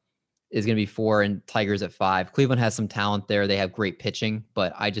 is going to be 4, and Tigers at 5. Cleveland has some talent there. They have great pitching,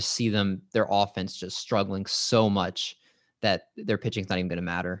 but I just see their offense just struggling so much that their pitching's not even going to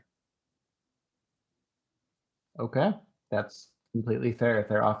matter. Okay. That's completely fair. If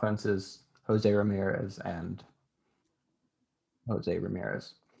their offense is Jose Ramirez.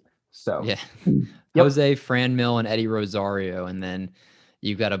 So yeah, Jose, Franmil, and Eddie Rosario, and then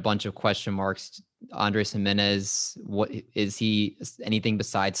you've got a bunch of question marks. Andres Jimenez, what is he? Anything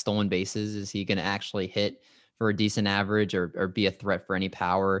besides stolen bases? Is he going to actually hit for a decent average or be a threat for any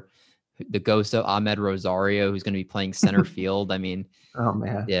power? The ghost of Ahmed Rosario, who's going to be playing center field. I mean, oh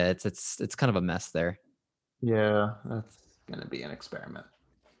man, yeah, it's kind of a mess there. Yeah, that's going to be an experiment.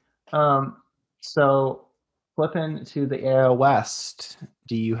 So flipping to the AL West,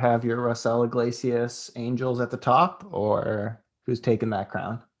 do you have your Raisel Iglesias Angels at the top, or who's taking that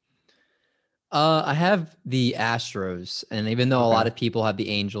crown? I have the Astros, and even though a lot of people have the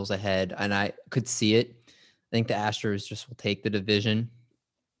Angels ahead, and I could see it, I think the Astros just will take the division.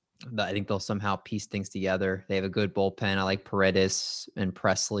 I think they'll somehow piece things together. They have a good bullpen. I like Paredes and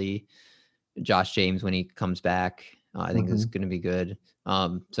Presley, Josh James when he comes back. I think it's going to be good.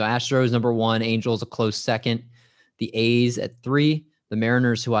 So Astros number 1, Angels a close second, the A's at 3, the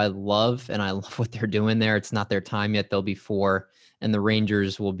Mariners, who I love, and I love what they're doing there. It's not their time yet. They'll be 4, and the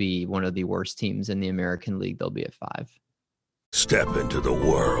Rangers will be one of the worst teams in the American League. They'll be at 5. Step into the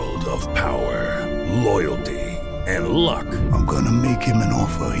world of power, loyalty, and luck. I'm gonna make him an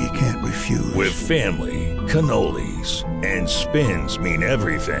offer he can't refuse. With family, cannolis, and spins mean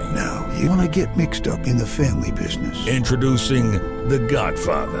everything. Now, you wanna get mixed up in the family business. Introducing The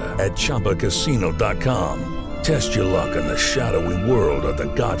Godfather at ChumbaCasino.com. Test your luck in the shadowy world of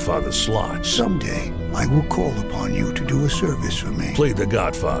The Godfather slot. Someday, I will call upon you to do a service for me. Play The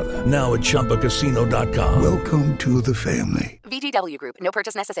Godfather, now at ChumbaCasino.com. Welcome to the family. VGW Group. No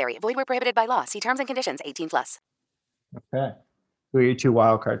purchase necessary. Void where prohibited by law. See terms and conditions. 18+. Okay. Who are your two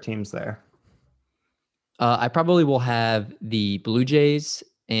wildcard teams there? I probably will have the Blue Jays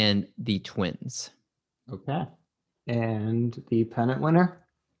and the Twins. Okay. And the pennant winner?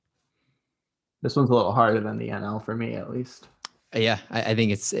 This one's a little harder than the NL for me, at least. Yeah, I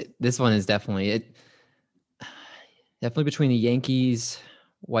think this one is definitely between the Yankees,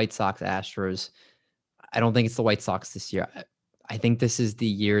 White Sox, Astros. I don't think it's the White Sox this year. I think this is the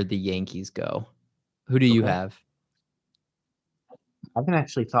year the Yankees go. Who do you have? I haven't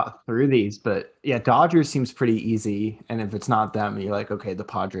actually thought through these, but yeah, Dodgers seems pretty easy. And if it's not them, you're like, okay, the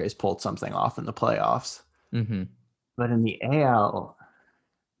Padres pulled something off in the playoffs. Mm-hmm. But in the AL,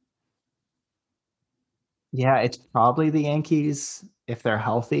 yeah, it's probably the Yankees if they're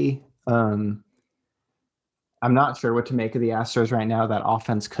healthy. I'm not sure what to make of the Astros right now. That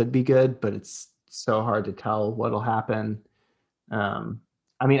offense could be good, but it's so hard to tell what'll happen.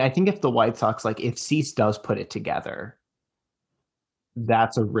 I mean, I think if the White Sox, like if Cease does put it together,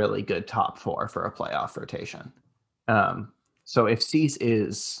 that's a really good top four for a playoff rotation. So if Cease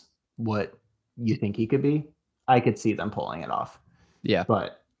is what you think he could be, I could see them pulling it off. Yeah.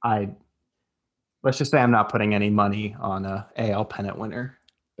 But let's just say I'm not putting any money on a AL pennant winner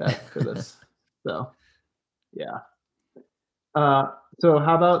for this. So, yeah. So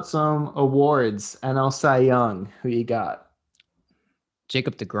how about some awards? NL Cy Young, who you got?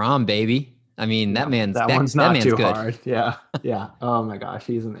 Jacob deGrom, baby. I mean, that one's not too hard. Yeah. Oh my gosh,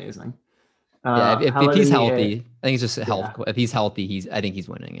 he's amazing. If he's healthy, I think it's just health. Yeah. If he's healthy, I think he's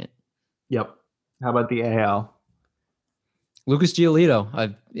winning it. Yep. How about the AL? Lucas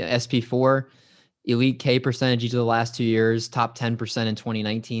Giolito, SP4, elite K percentage each of the last 2 years, top 10% in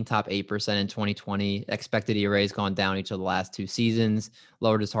 2019, top 8% in 2020. Expected ERA has gone down each of the last 2 seasons,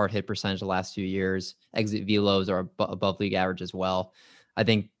 lowered his hard hit percentage the last few years. Exit velos are above league average as well. I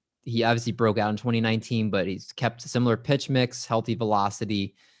think he obviously broke out in 2019, but he's kept a similar pitch mix, healthy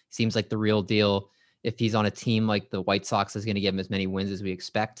velocity. Seems like the real deal. If he's on a team like the White Sox is going to give him as many wins as we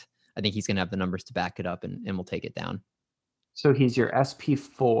expect, I think he's going to have the numbers to back it up and we'll take it down. So he's your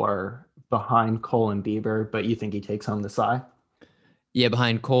SP4 behind Cole and Bieber, but you think he takes home the Cy? Yeah,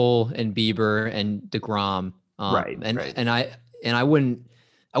 behind Cole and Bieber and DeGrom. Right. And I wouldn't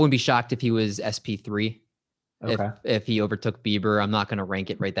be shocked if he was SP3. Okay. If he overtook Bieber. I'm not going to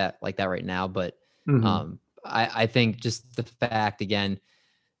rank it like that right now, but I think just the fact, again,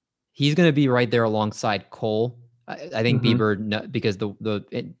 he's going to be right there alongside Cole. I think Bieber, because the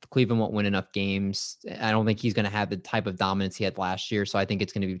Cleveland won't win enough games. I don't think he's going to have the type of dominance he had last year. So I think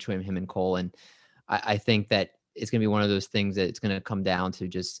it's going to be between him and Cole. And I think that it's going to be one of those things that it's going to come down to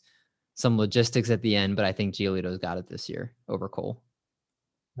just some logistics at the end. But I think Giolito's got it this year over Cole.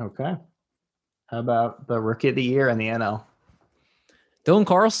 Okay. How about the Rookie of the Year in the NL? Dylan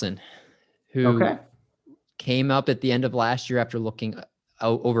Carlson, who came up at the end of last year after looking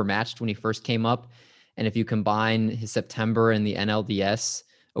overmatched when he first came up. And if you combine his September and the NLDS,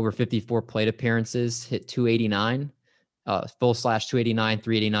 over 54 plate appearances, hit 289, full slash 289,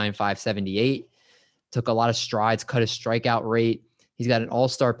 389, 578. Took a lot of strides, cut his strikeout rate. He's got an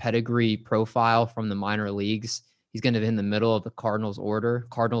all-star pedigree profile from the minor leagues. He's going to be in the middle of the Cardinals order.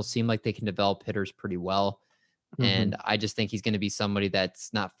 Cardinals seem like they can develop hitters pretty well. And I just think he's going to be somebody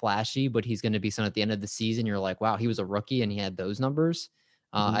that's not flashy, but he's going to be someone at the end of the season. You're like, wow, he was a rookie and he had those numbers.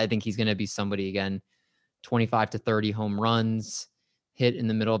 I think he's going to be somebody, again, 25 to 30 home runs, hit in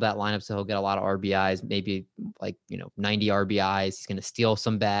the middle of that lineup. So he'll get a lot of RBIs, maybe 90 RBIs. He's going to steal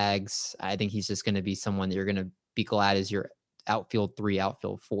some bags. I think he's just going to be someone that you're going to be glad is your outfield 3,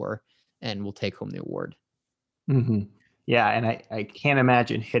 outfield 4, and will take home the award. Yeah, and I can't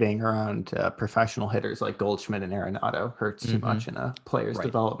imagine hitting around professional hitters like Goldschmidt and Arenado hurts too much in a player's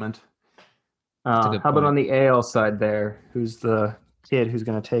development. How about on the AL side there? Who's the kid who's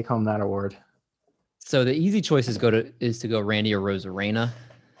going to take home that award? So the easy choice is to go Randy Arozarena,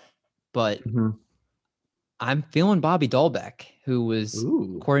 but I'm feeling Bobby Dahlbeck, who was,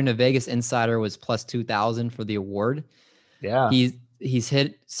 according to Vegas Insider, was plus 2,000 for the award. Yeah, he's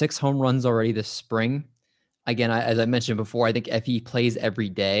hit 6 home runs already this spring. Again, as I mentioned before, I think if he plays every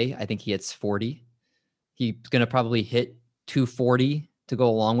day, I think he hits 40. He's going to probably hit 240 to go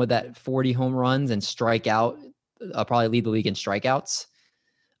along with that 40 home runs and strike out probably lead the league in strikeouts.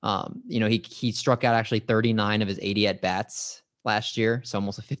 He struck out actually 39 of his 80 at bats last year, so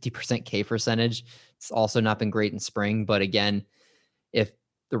almost a 50% K percentage. It's also not been great in spring, but again, if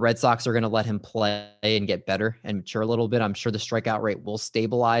the Red Sox are going to let him play and get better and mature a little bit, I'm sure the strikeout rate will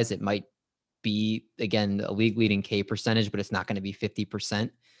stabilize. It might be, again, a league leading K percentage, but it's not going to be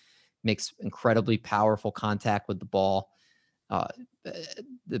 50%. Makes incredibly powerful contact with the ball.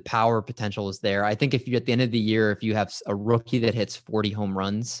 The power potential is there. I think if you, at the end of the year, if you have a rookie that hits 40 home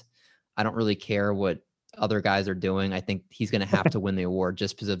runs, I don't really care what other guys are doing. I think he's going to have to win the award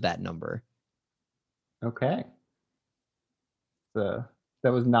just because of that number. Okay. So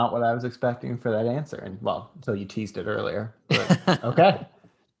that was not what I was expecting for that answer. And well, until you teased it earlier. But, okay.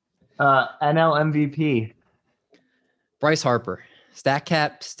 NL MVP. Bryce Harper.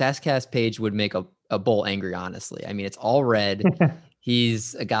 StatCast page would make a bull angry, honestly. I mean, it's all red.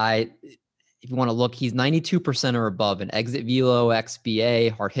 He's a guy, if you want to look, he's 92% or above in exit velo,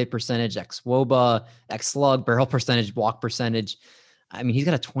 XBA, hard hit percentage, xWOBA, xSlug, barrel percentage, walk percentage. I mean, he's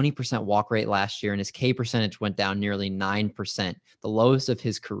got a 20% walk rate last year, and his K percentage went down nearly 9%, the lowest of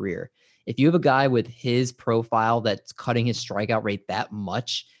his career. If you have a guy with his profile that's cutting his strikeout rate that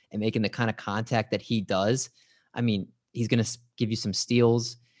much and making the kind of contact that he does, I mean, he's going to give you some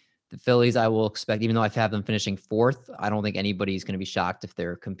steals. The Phillies, I will expect, even though I've had them finishing 4th, I don't think anybody's going to be shocked if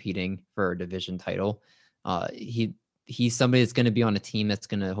they're competing for a division title. He's somebody that's going to be on a team that's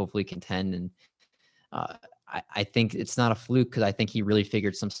going to hopefully contend. And I think it's not a fluke because I think he really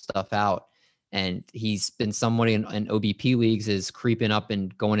figured some stuff out. And he's been somebody in OBP leagues is creeping up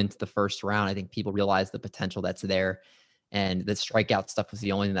and going into the first round. I think people realize the potential that's there. And the strikeout stuff was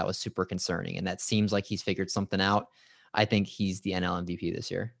the only thing that was super concerning. And that seems like he's figured something out. I think he's the NL MVP this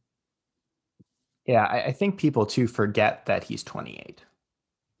year. Yeah, I think people too forget that he's 28.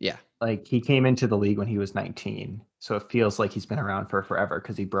 Yeah. Like he came into the league when he was 19. So it feels like he's been around for forever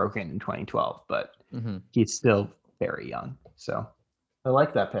because he broke in 2012, but he's still very young. So I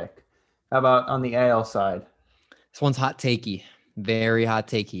like that pick. How about on the AL side? This one's hot takey, very hot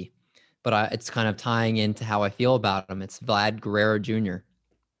takey, but it's kind of tying into how I feel about him. It's Vlad Guerrero Jr.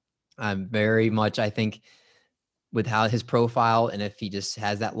 I'm very much, I think, with how his profile, and if he just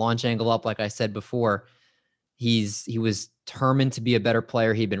has that launch angle up, like I said before, he was determined to be a better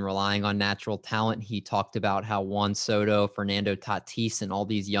player. He'd been relying on natural talent. He talked about how Juan Soto, Fernando Tatis, and all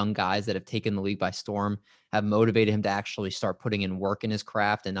these young guys that have taken the league by storm have motivated him to actually start putting in work in his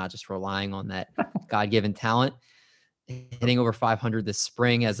craft and not just relying on that God-given talent. Hitting over 500 this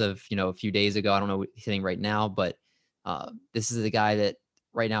spring as of, a few days ago. I don't know what he's hitting right now, but this is a guy that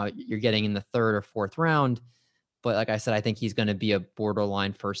right now you're getting in the 3rd or 4th round. But like I said, I think he's going to be a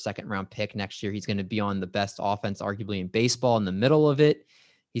borderline 1st, 2nd round pick next year. He's going to be on the best offense, arguably in baseball, in the middle of it.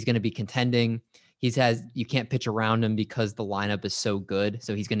 He's going to be contending. You can't pitch around him because the lineup is so good.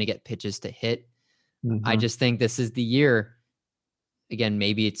 So he's going to get pitches to hit. I just think this is the year. Again,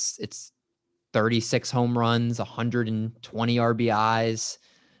 maybe it's 36 home runs, 120 RBIs.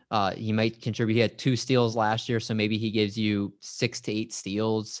 He might contribute. He had 2 steals last year, so maybe he gives you 6 to 8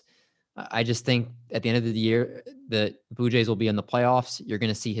 steals. I just think at the end of the year, the Blue Jays will be in the playoffs. You're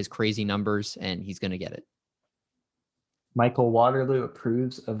going to see his crazy numbers, and he's going to get it. Michael Waterloo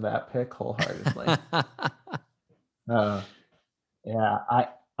approves of that pick wholeheartedly. Yeah,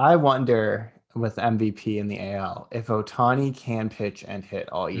 I wonder with MVP in the AL if Ohtani can pitch and hit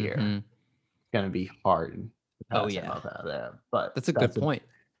all year. It's going to be hard to pass him up out there. But that's a good point.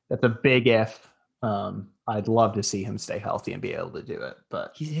 That's a big if. I'd love to see him stay healthy and be able to do it,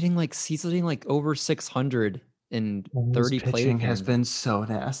 but he's hitting like over 600 in 30 his plate pitching has been so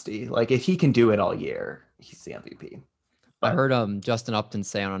nasty. Like if he can do it all year, he's the MVP. But I heard Justin Upton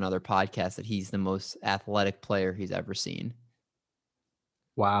say on another podcast that he's the most athletic player he's ever seen.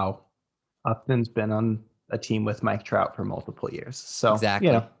 Wow. Upton's been on a team with Mike Trout for multiple years. So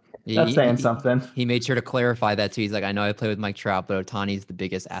exactly. That's saying something. He made sure to clarify that too. He's like, I know I play with Mike Trout, but Ohtani's the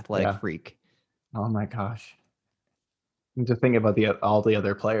biggest athletic freak. Oh my gosh. I'm just thinking about all the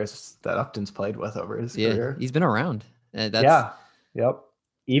other players that Upton's played with over his career. He's been around. Yep.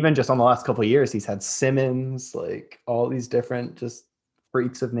 Even just on the last couple of years, he's had Simmons, like all these different just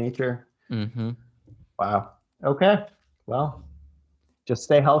freaks of nature. Wow. Okay. Well, just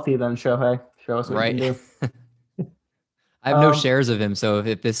stay healthy then, Shohei. Show us what you can do. I have no shares of him, so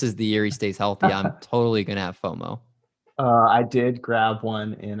if this is the year he stays healthy, I'm totally going to have FOMO. I did grab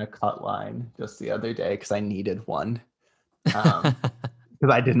one in a cut line just the other day because I needed one. Because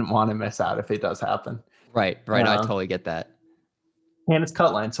I didn't want to miss out if it does happen. Right. I totally get that. And it's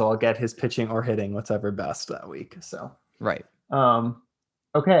cut line, so I'll get his pitching or hitting, whatever best that week. So right.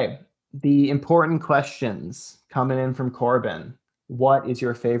 Okay. The important questions coming in from Corbin. What is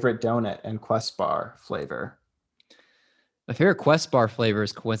your favorite donut and Quest bar flavor? My favorite Quest bar flavor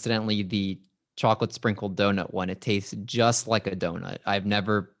is coincidentally the chocolate sprinkled donut one. It tastes just like a donut. I've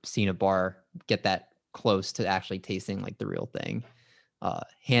never seen a bar get that close to actually tasting like the real thing.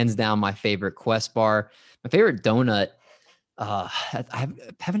 Hands down, my favorite Quest bar. My favorite donut, I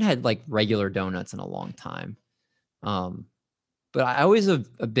haven't had like regular donuts in a long time. But I always a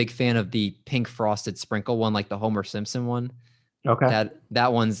big fan of the pink frosted sprinkle one, like the Homer Simpson one. Okay.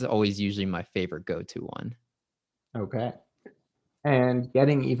 That one's always usually my favorite go-to one. Okay. And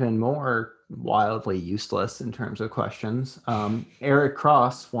getting even more wildly useless in terms of questions, Eric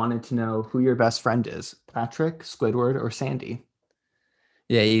Cross wanted to know who your best friend is, Patrick, Squidward, or Sandy?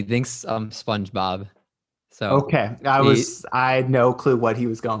 Yeah, he thinks SpongeBob. So okay, I had no clue what he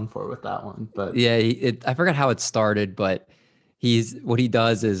was going for with that one, but yeah, I forgot how it started, but what he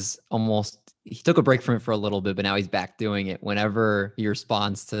does is he took a break from it for a little bit, but now he's back doing it. Whenever he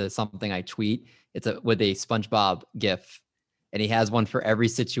responds to something I tweet, it's with a SpongeBob GIF, and he has one for every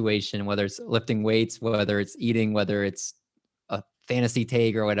situation, whether it's lifting weights, whether it's eating, whether it's a fantasy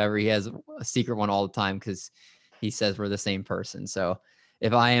take or whatever. He has a secret one all the time because he says we're the same person. So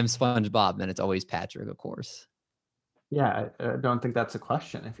if I am SpongeBob, then it's always Patrick, of course. Yeah, I don't think that's a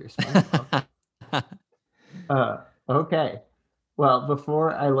question if you're SpongeBob. Okay. Well,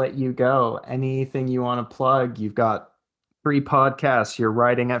 before I let you go, anything you want to plug? You've got 3 podcasts. You're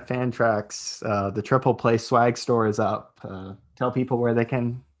writing at Fantrax. The Triple Play swag store is up. Tell people where they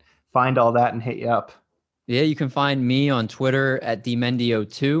can find all that and hit you up. Yeah, you can find me on Twitter at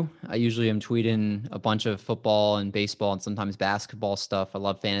dmendio2. I usually am tweeting a bunch of football and baseball and sometimes basketball stuff. I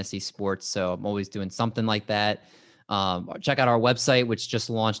love fantasy sports, so I'm always doing something like that. Check out our website, which just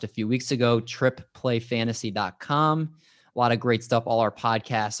launched a few weeks ago, tripplayfantasy.com. A lot of great stuff. All our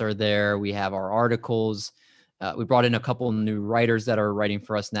podcasts are there. We have our articles. We brought in a couple new writers that are writing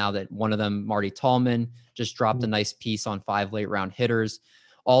for us now. That one of them, Marty Tallman, just dropped a nice piece on 5 late round hitters.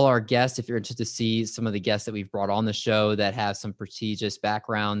 All our guests, if you're interested to see some of the guests that we've brought on the show that have some prestigious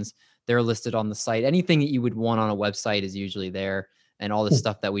backgrounds, they're listed on the site. Anything that you would want on a website is usually there, and all the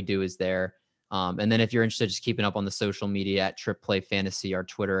stuff that we do is there. And then if you're interested, just keeping up on the social media at Trip Play Fantasy, our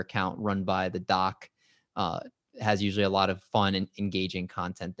Twitter account run by the Doc, has usually a lot of fun and engaging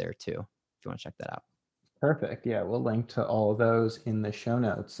content there too, if you want to check that out. Perfect. Yeah, we'll link to all of those in the show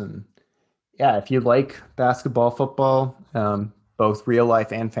notes. And yeah, if you like basketball, football, both real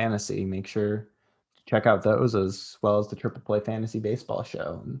life and fantasy, make sure to check out those as well as the Triple Play Fantasy Baseball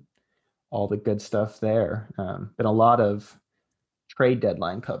Show and all the good stuff there. Been a lot of trade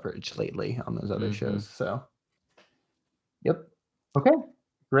deadline coverage lately on those other shows. So, yep. Okay,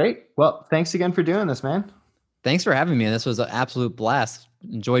 great. Well, thanks again for doing this, man. Thanks for having me. This was an absolute blast.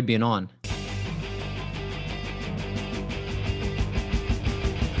 Enjoyed being on.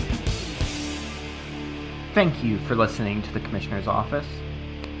 Thank you for listening to the Commissioner's Office.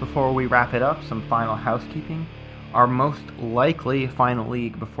 Before we wrap it up, some final housekeeping. Our most likely final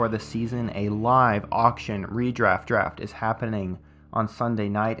league before the season, a live auction redraft draft, is happening on Sunday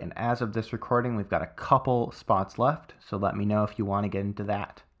night, and as of this recording, we've got a couple spots left, so let me know if you want to get into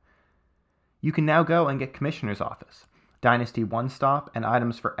that. You can now go and get Commissioner's Office, Dynasty One Stop, and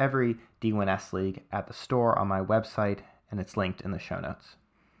items for every D1S league at the store on my website, and it's linked in the show notes.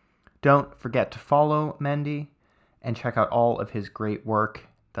 Don't forget to follow Mendy and check out all of his great work.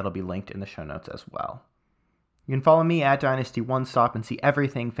 That'll be linked in the show notes as well. You can follow me at Dynasty One Stop and see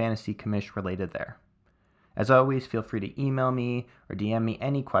everything Fantasy Commish related there. As always, feel free to email me or DM me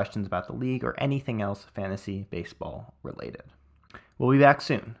any questions about the league or anything else fantasy baseball related. We'll be back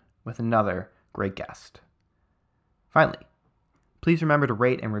soon with another great guest. Finally, please remember to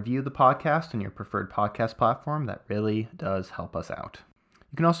rate and review the podcast on your preferred podcast platform. That really does help us out.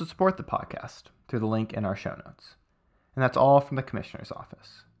 You can also support the podcast through the link in our show notes. And that's all from the Commissioner's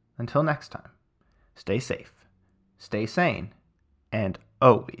Office. Until next time, stay safe, stay sane, and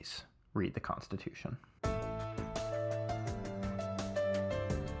always read the Constitution.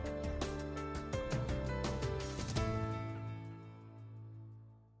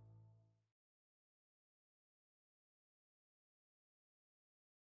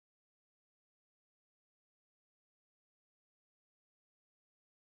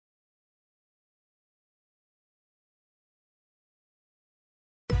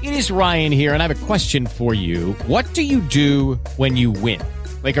 It is Ryan here, and I have a question for you. What do you do when you win?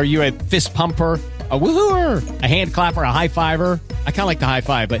 Like, are you a fist pumper, a woohooer, a hand clapper, a high fiver? I kind of like the high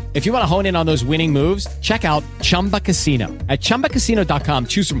five, but if you want to hone in on those winning moves, check out Chumba Casino. At ChumbaCasino.com,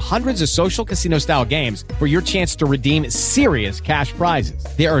 choose from hundreds of social casino style games for your chance to redeem serious cash prizes.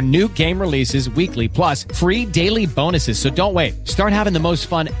 There are new game releases weekly, plus free daily bonuses. So don't wait. Start having the most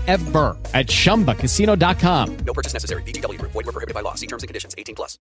fun ever at ChumbaCasino.com. No purchase necessary. VGW Group. Void where prohibited by law. See terms and conditions. 18+.